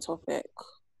whole nother topic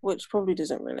which probably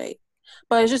doesn't relate,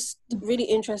 but it's just really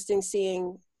interesting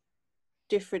seeing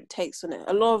different takes on it.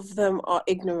 A lot of them are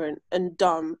ignorant and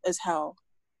dumb as hell,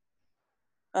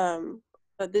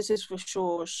 but this is for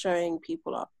sure showing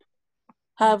people up.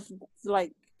 Have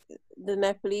like the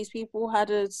Nepalese people had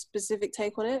a specific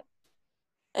take on it?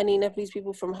 Any Nepalese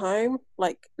people from home,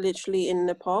 like literally in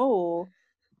Nepal, or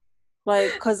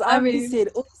like, because I I've been mean, seeing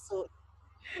all sorts.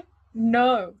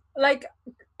 no. Like,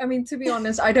 I mean, to be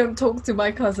honest, I don't talk to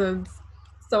my cousins,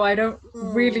 so I don't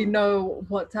really Mm, know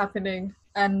what's happening.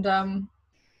 And I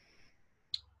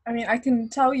mean, I can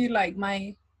tell you like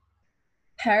my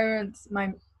parents,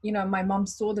 my my mom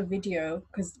saw the video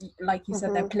because like you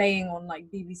said they're mm-hmm, playing on like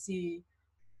BBC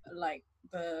like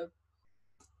the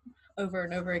over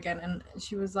and over again, and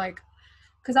she was like,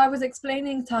 because I was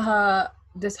explaining to her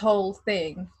this whole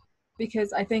thing,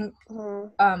 because I think mm-hmm.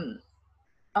 um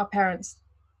our parents,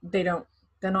 they don't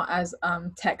they're not as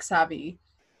tech savvy,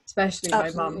 especially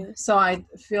my mom, Absolutely. so I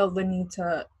feel the need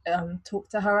to talk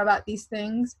to her about these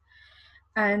things.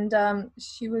 And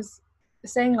she was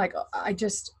saying like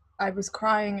I was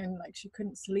crying and like she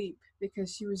couldn't sleep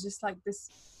because she was just like this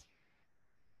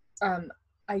um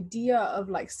idea of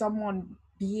like someone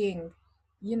being,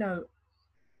 you know,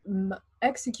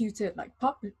 executed like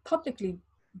publicly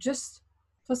just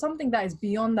for something that is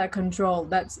beyond their control,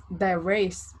 that's their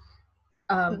race.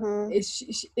 Mm-hmm.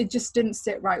 It just didn't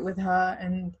sit right with her,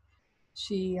 and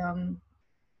she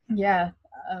yeah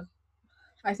uh,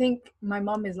 I think my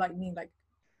mom is like me, like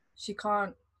she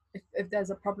can't, if there's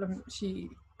a problem she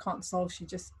can't solve,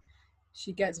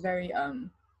 she gets very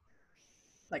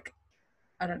like,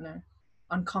 I don't know,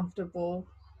 uncomfortable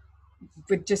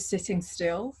with just sitting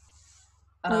still.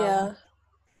 um Yeah.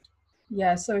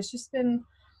 yeah, so it's just been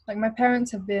like my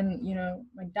parents have been,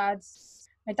 my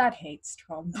dad hates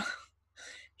Trump.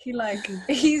 He like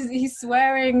he's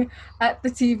swearing at the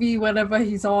TV whenever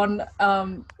he's on.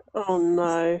 Oh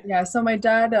no. Yeah, so my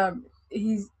dad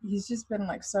he's just been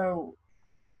like so,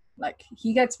 like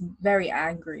he gets very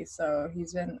angry, so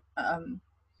he's been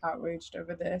outraged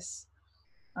over this.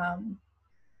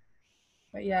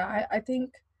 But yeah, I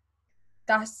think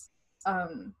that's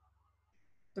the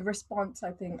response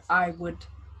I think I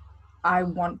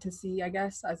want to see, I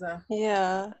guess, as a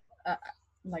Yeah.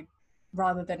 like,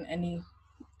 rather than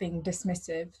anything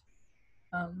dismissive.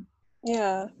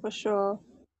 Yeah, for sure.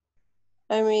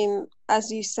 I mean,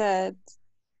 as you said,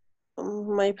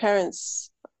 my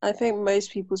parents, I think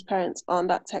most people's parents aren't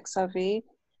that tech savvy.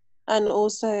 And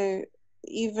also,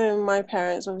 even my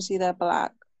parents, obviously, they're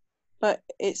black, but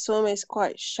it's almost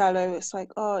quite shallow. It's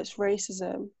like, oh, it's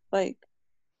racism. Like,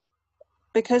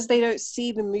 because they don't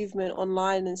see the movement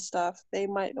online and stuff, they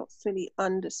might not fully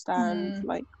understand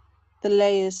like the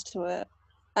layers to it.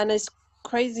 And it's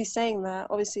crazy saying that,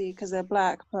 obviously, because they're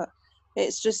black, but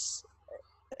it's just,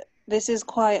 this is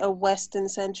quite a Western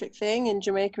centric thing. In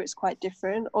Jamaica, it's quite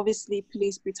different. Obviously,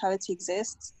 police brutality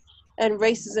exists and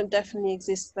racism definitely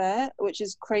exists there, which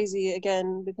is crazy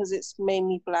again because it's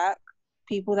mainly black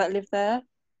people that live there,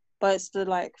 but it's the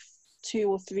like 2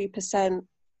 or 3%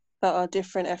 that are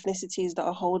different ethnicities that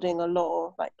are holding a lot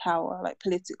of like power, like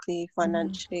politically,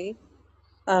 financially.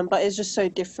 But it's just so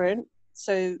different.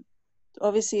 So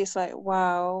obviously it's like,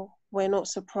 wow, we're not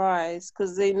surprised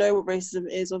because they know what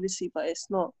racism is, obviously, but it's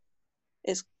not,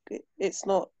 it's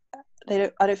not, I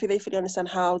don't think they fully understand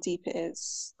how deep it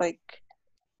is, like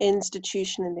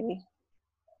institutionally.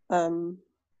 So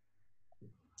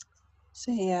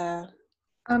yeah.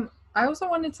 I also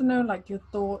wanted to know like your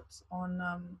thoughts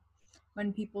on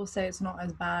when people say it's not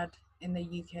as bad in the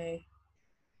UK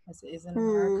as it is in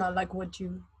America. Like, what do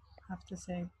you have to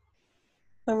say?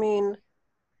 I mean,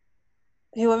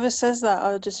 whoever says that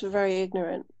are just very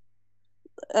ignorant.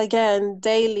 Again,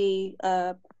 daily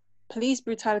police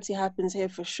brutality happens here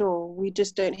for sure. We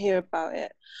just don't hear about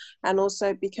it. And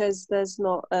also because there's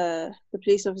not the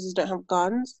police officers don't have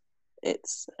guns,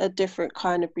 it's a different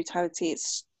kind of brutality.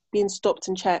 It's being stopped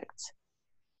and checked.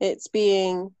 It's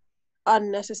being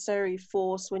unnecessary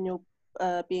force when you're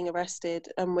being arrested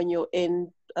and when you're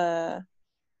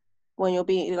when you're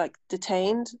being like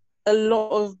detained. A lot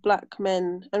of black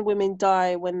men and women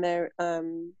die when they're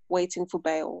waiting for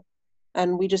bail,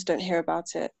 and we just don't hear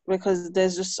about it because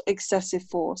there's just excessive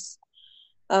force.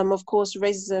 Of course,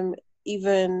 racism,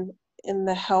 even in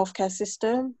the healthcare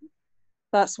system,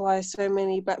 that's why so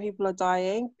many black people are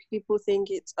dying. People think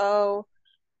it's, oh,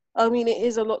 I mean, it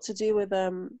is a lot to do with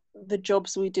the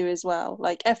jobs we do as well.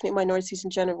 Like ethnic minorities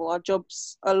in general, our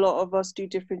jobs, a lot of us do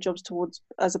different jobs towards,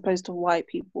 as opposed to white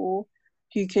people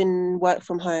who can work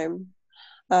from home.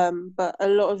 But a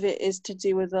lot of it is to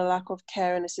do with the lack of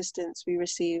care and assistance we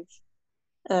receive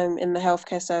in the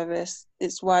healthcare service.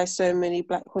 It's why so many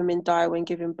black women die when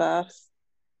giving birth.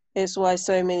 It's why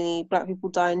so many black people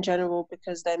die in general,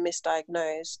 because they're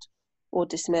misdiagnosed or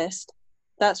dismissed.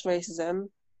 That's racism.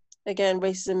 Again,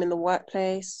 racism in the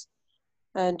workplace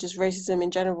and just racism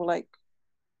in general, like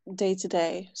day to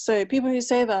day. So people who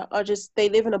say that are just, they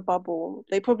live in a bubble.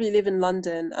 They probably live in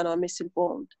London and are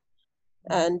misinformed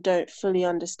and don't fully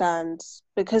understand,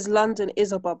 because London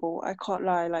is a bubble. I can't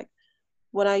lie. Like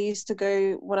when I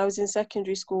was in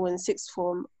secondary school in sixth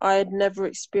form, I had never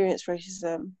experienced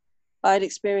racism.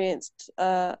 I'd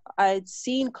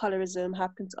seen colorism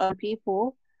happen to other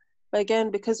people. But again,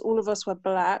 because all of us were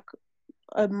black,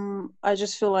 I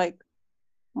just feel like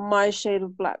my shade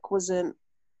of black wasn't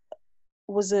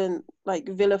like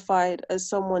vilified as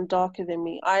someone darker than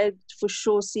me. I had for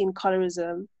sure seen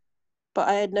colorism, but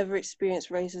I had never experienced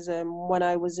racism when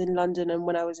I was in London and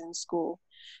when I was in school.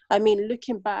 I mean,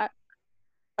 looking back,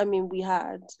 I mean, we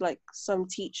had like some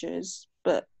teachers,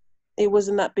 but it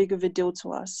wasn't that big of a deal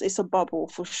to us. It's a bubble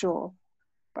for sure.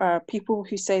 People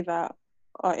who say that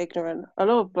are ignorant. A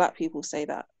lot of black people say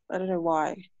that. I don't know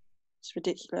why. It's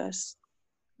ridiculous.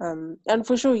 And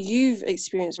for sure, you've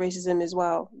experienced racism as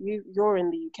well. You're in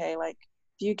the UK. Like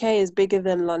the UK is bigger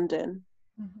than London.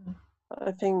 Mm-hmm.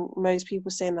 I think most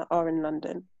people saying that are in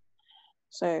London,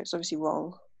 so it's obviously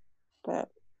wrong. But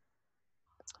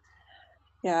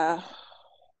yeah,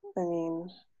 I mean,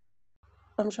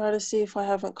 I'm trying to see if I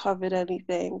haven't covered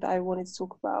anything that I wanted to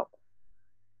talk about,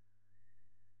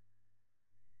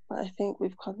 but I think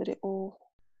we've covered it all.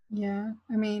 Yeah,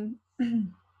 I mean,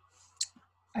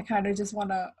 I kind of just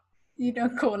want to,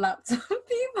 call out some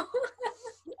people.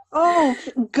 Oh,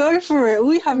 go for it.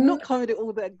 We have not covered it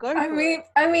all there. Go for it.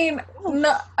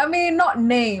 Not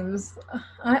names.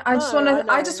 I just want No,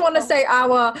 to. I just want to say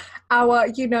our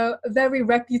very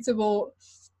reputable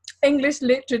English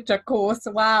literature course.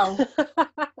 Wow.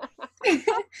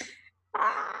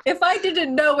 If I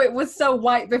didn't know it was so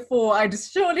white before, I'd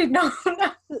surely know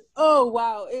now. Oh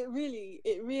wow,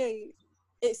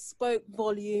 it spoke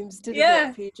volumes, didn't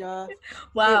it, Pooja? It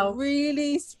Wow.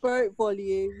 really spoke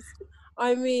volumes.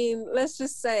 I mean, let's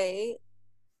just say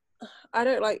I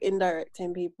don't like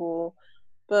indirecting people,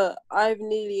 but I've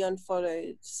nearly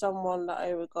unfollowed someone that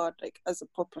I regard like as a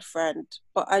proper friend,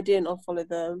 but I didn't unfollow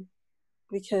them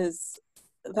because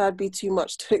that'd be too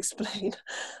much to explain.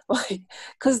 Like,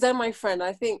 because they're my friend.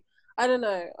 I think I don't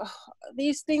know.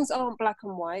 These things aren't black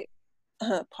and white.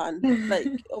 Pun. Like,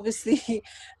 obviously,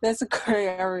 there's a grey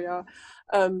area.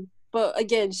 But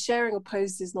again, sharing a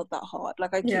post is not that hard.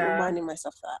 Like, I keep reminding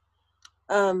myself that.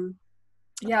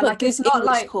 Yeah, But like this it's not English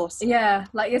like course.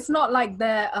 like it's not like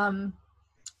they're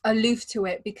aloof to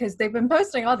it because they've been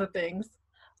posting other things.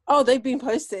 Oh, they've been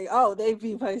posting.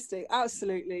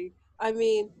 Absolutely. I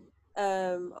mean,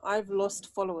 I've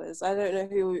lost followers. I don't know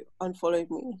who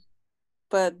unfollowed me,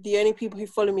 but the only people who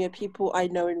follow me are people I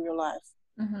know in real life.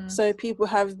 Mm-hmm. So people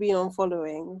have been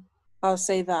unfollowing. I'll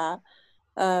say that.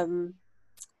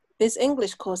 This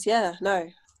English course, wow,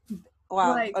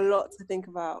 Like, a lot to think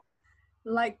about.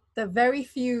 like the very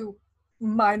few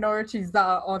minorities that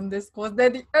are on this course, they're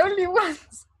the only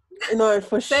ones No,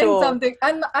 for saying sure. something,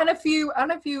 and a few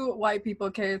white people.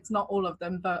 Okay, it's not all of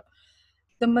them, but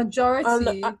the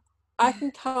majority. I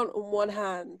can count on one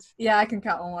hand. Yeah, I can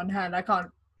count on one hand. I can't.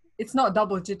 It's not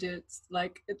double digits.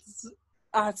 Like it's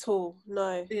At all.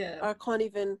 No. yeah. I can't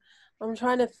even. I'm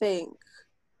trying to think.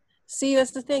 See,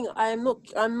 that's the thing. I'm not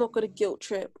going to guilt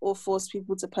trip or force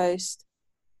people to post.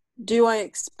 Do I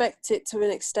expect it to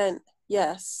an extent?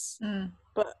 Yes.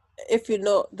 But if you're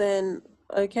not, then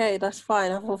okay, that's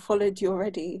fine. I've unfollowed you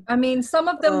already. I mean, some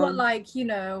of them were like, you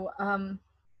know,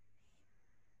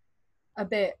 a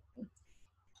bit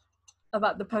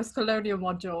about the post-colonial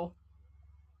module.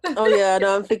 Oh yeah,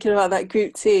 no, I'm thinking about that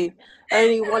group too.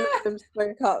 Only one of them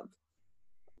spoke up.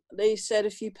 They shared a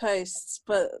few posts,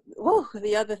 but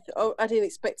the other, I didn't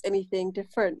expect anything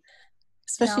different,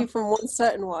 especially from one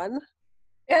certain one.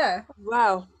 Yeah.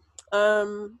 Wow.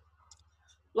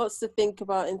 Lots to think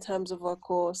about in terms of our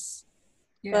course.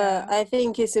 Yeah. But I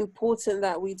think it's important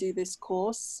that we do this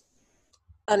course,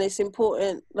 and it's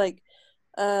important. Like,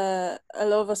 a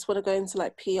lot of us want to go into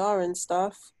like PR and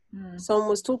stuff. Someone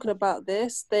was talking about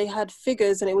this. They had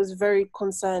figures, and it was very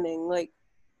concerning. Like,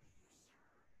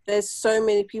 there's so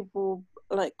many people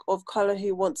like of color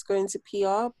who want to go into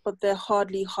PR, but they're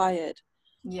hardly hired.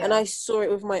 Yeah. And I saw it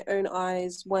with my own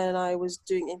eyes when I was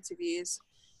doing interviews.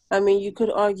 I mean, you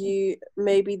could argue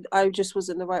maybe I just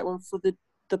wasn't the right one for the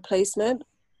placement,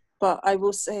 but I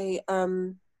will say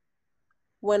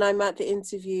when I'm at the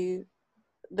interview,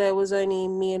 there was only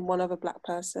me and one other black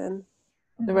person.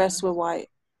 The rest were white.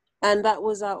 And that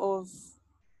was out of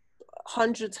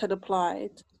hundreds had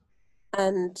applied.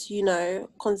 And, you know,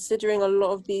 considering a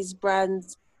lot of these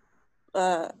brands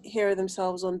hero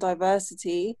themselves on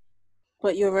diversity,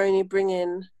 but you're only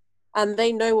bringing, and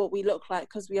they know what we look like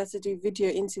because we had to do video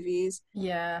interviews.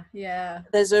 Yeah.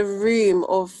 There's a room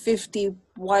of 50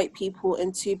 white people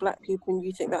and 2 black people, and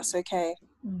you think that's okay.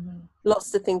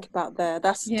 Lots to think about there.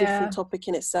 That's a different topic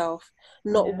in itself.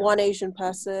 Not one Asian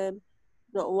person,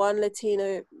 not one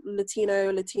Latina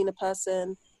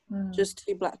person, just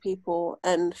 2 black people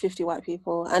and 50 white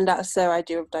people. And that's their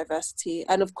idea of diversity.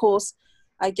 And of course,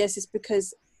 I guess it's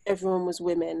because everyone was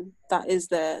women. That is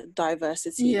their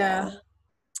diversity there.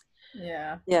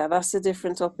 Yeah, that's a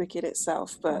different topic in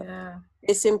itself. But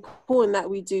it's important that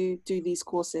we do these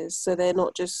courses so they're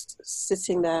not just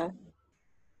sitting there.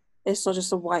 It's not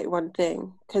just a white run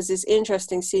thing, because it's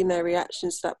interesting seeing their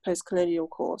reactions to that post-colonial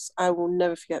course. I will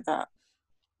never forget that.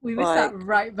 We were sat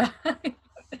right behind.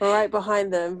 Right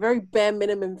behind them. Very bare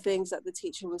minimum things that the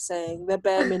teacher was saying. The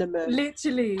bare minimum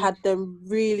literally had them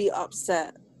really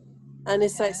upset. And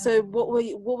it's like, so what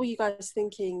were you guys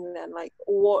thinking then? Like,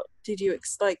 what did you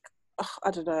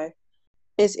I don't know.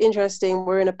 It's interesting.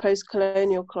 We're in a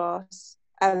post-colonial class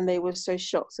and they were so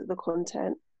shocked at the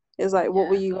content. It's like, what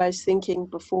were you guys thinking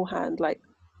beforehand? Like,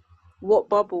 what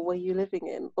bubble were you living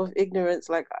in of ignorance?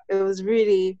 Like, it was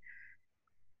really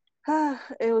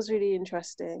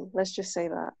interesting. Let's just say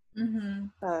that.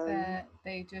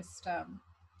 They just I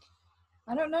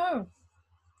don't know.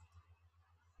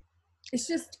 It's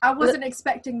just I wasn't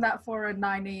expecting that for a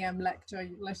 9 a.m. lecture.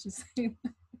 Let's just say.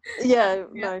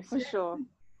 No, for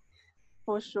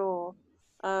sure.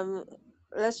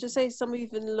 Let's just say some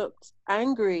even looked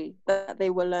angry that they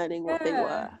were learning what they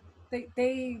were.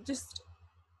 They just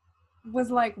was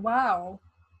like, wow,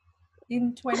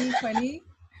 in 2020,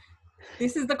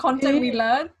 this is the content we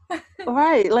learn.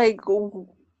 Right, like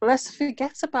let's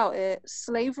forget about it.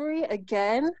 Slavery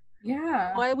again?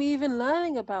 Yeah. Why are we even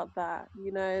learning about that?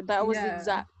 You know, that was the Yeah.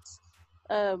 exact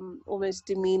almost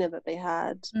demeanor that they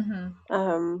had.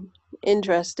 Mm-hmm.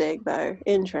 Interesting though,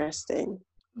 interesting.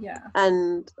 Yeah.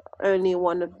 And only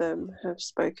one of them have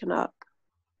spoken up.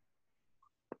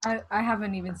 I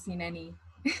haven't even seen any.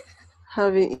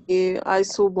 Haven't you? I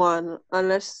saw one,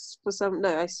 unless for some,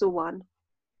 no, I saw one.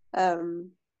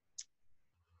 I'm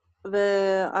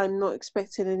not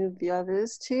expecting any of the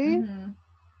others to.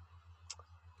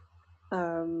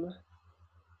 Mm-hmm.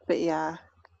 But yeah,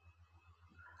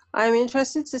 I'm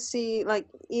interested to see, like,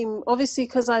 obviously,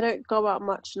 because I don't go out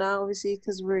much now, obviously,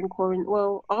 because we're in quarantine.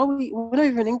 Well, we're not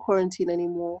even in quarantine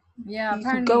anymore. Yeah, You can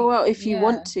apparently. go out if you Yeah.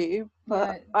 want to,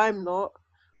 but Yeah. I'm not.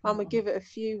 I'm going to give it a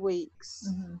few weeks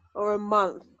Mm-hmm. or a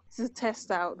month to test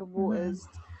out the waters.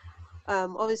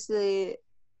 Obviously,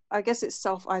 I guess it's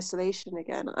self-isolation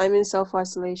again. I'm in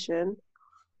self-isolation,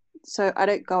 so I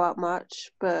don't go out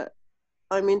much, but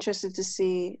I'm interested to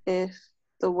see if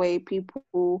the way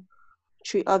people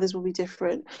treat others will be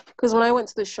different. Because when I went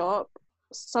to the shop,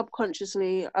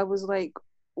 subconsciously I was like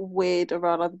weird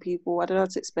around other people. I don't know how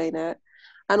to explain it.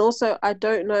 And also I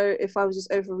don't know if I was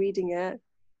just overreading it,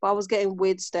 but I was getting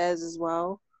weird stares as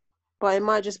well. But it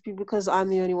might just be because I'm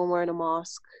the only one wearing a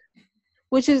mask,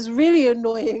 which is really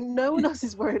annoying. No one else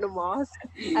is wearing a mask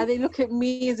and they look at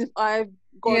me as if I've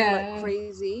gone like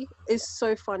crazy. It's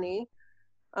so funny.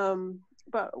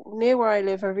 But near where I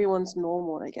live, everyone's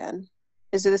normal again.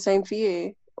 Is it the same for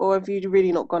you, or have you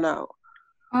really not gone out?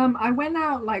 I went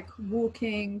out like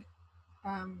walking,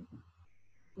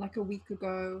 like a week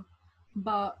ago,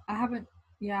 but I haven't.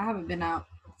 Yeah, I haven't been out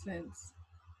since.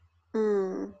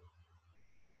 No,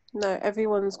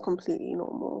 everyone's completely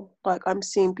normal. Like I'm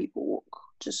seeing people walk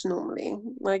just normally,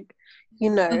 like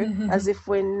as if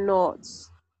we're not.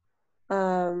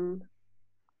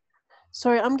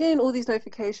 Sorry, I'm getting all these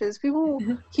notifications. People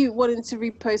keep wanting to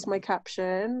repost my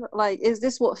caption. Like, is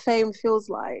this what fame feels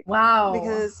like? Wow.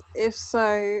 Because if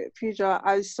so, Pooja,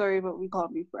 I'm sorry, but we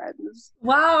can't be friends.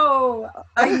 Wow.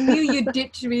 I knew you'd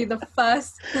ditch me the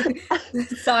first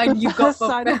sign you got for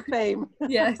sign of fame.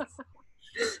 Yes.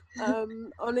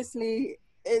 Honestly,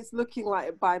 it's looking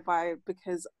like bye-bye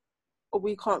because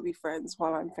we can't be friends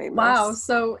while I'm famous. Wow.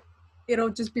 So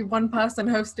it'll just be one person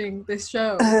hosting this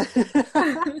show.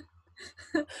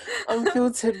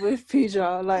 Unfiltered with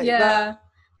Pooja, like yeah. that.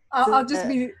 I'll just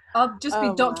be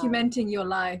documenting your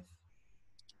life.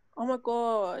 Oh my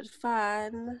god,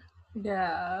 fan.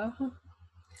 Yeah.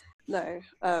 No,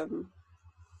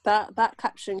 that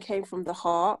caption came from the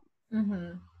heart.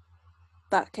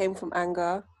 That came from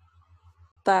anger.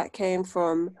 That came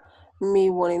from me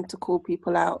wanting to call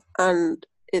people out, and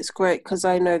it's great because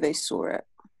I know they saw it.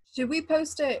 Should we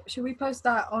post it? Should we post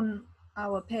that on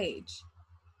our page?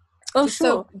 Oh, just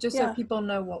sure. So people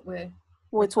know what we're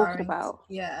talking about.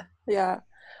 Yeah.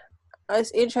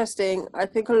 It's interesting. I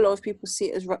think a lot of people see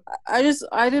it as.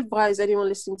 I'd advise anyone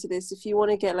listening to this, if you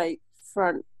want to get like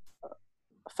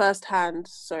first hand.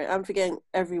 Sorry, I'm forgetting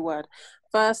every word.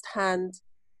 First hand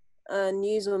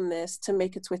news on this, to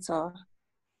make a Twitter.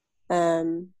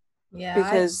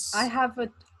 Because I have a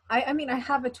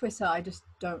Twitter. I just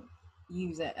don't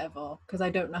use it ever because I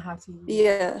don't know how to use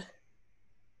it.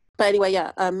 But anyway,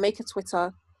 make a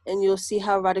Twitter and you'll see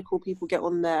how radical people get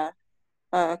on there.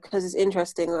 Because it's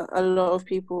interesting. A lot of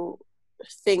people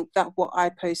think that what I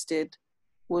posted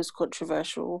was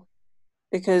controversial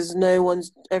because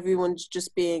everyone's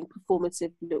just being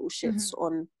performative little shits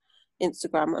on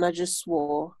Instagram, and I just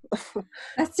swore.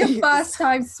 That's your first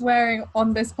time swearing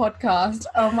on this podcast.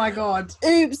 Oh my god.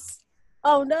 Oops.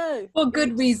 Oh no. For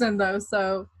good reason though,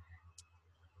 so.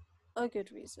 A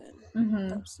good reason.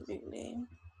 Absolutely.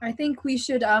 I think we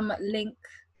should link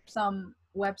some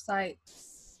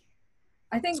websites.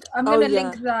 I think I'm gonna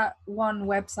link that one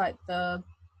website, the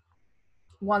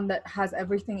one that has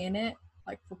everything in it,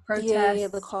 like for protests.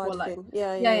 The card thing.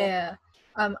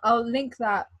 I'll link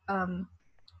that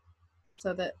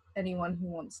so that anyone who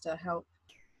wants to help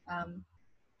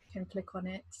can click on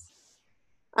it.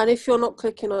 And if you're not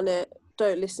clicking on it,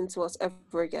 don't listen to us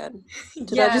ever again.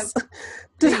 Did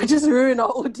I just ruin our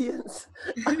audience?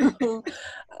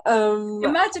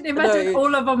 Imagine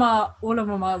all of them are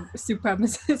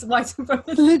supremacists, white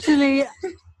supremacists. Literally,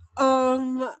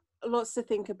 lots to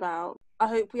think about. I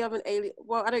hope we haven't I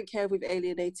don't care if we've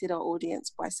alienated our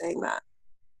audience by saying that.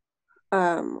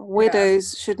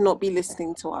 Widows should not be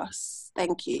listening to us.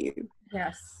 Thank you.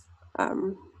 Yes.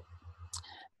 But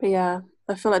yeah,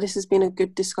 I feel like this has been a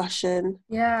good discussion.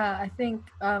 Yeah, I think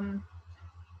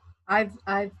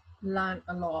I've learned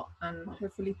a lot, and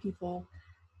hopefully people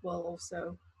will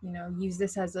also you know, use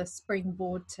this as a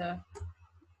springboard to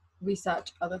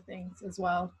research other things as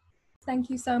well. Thank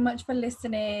you so much for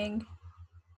listening.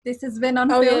 This has been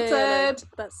Unfiltered.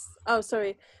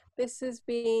 Sorry. This has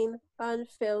been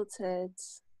Unfiltered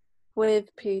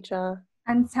with Pooja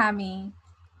And Tammy.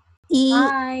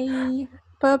 Bye.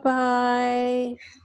 Bye. Bye.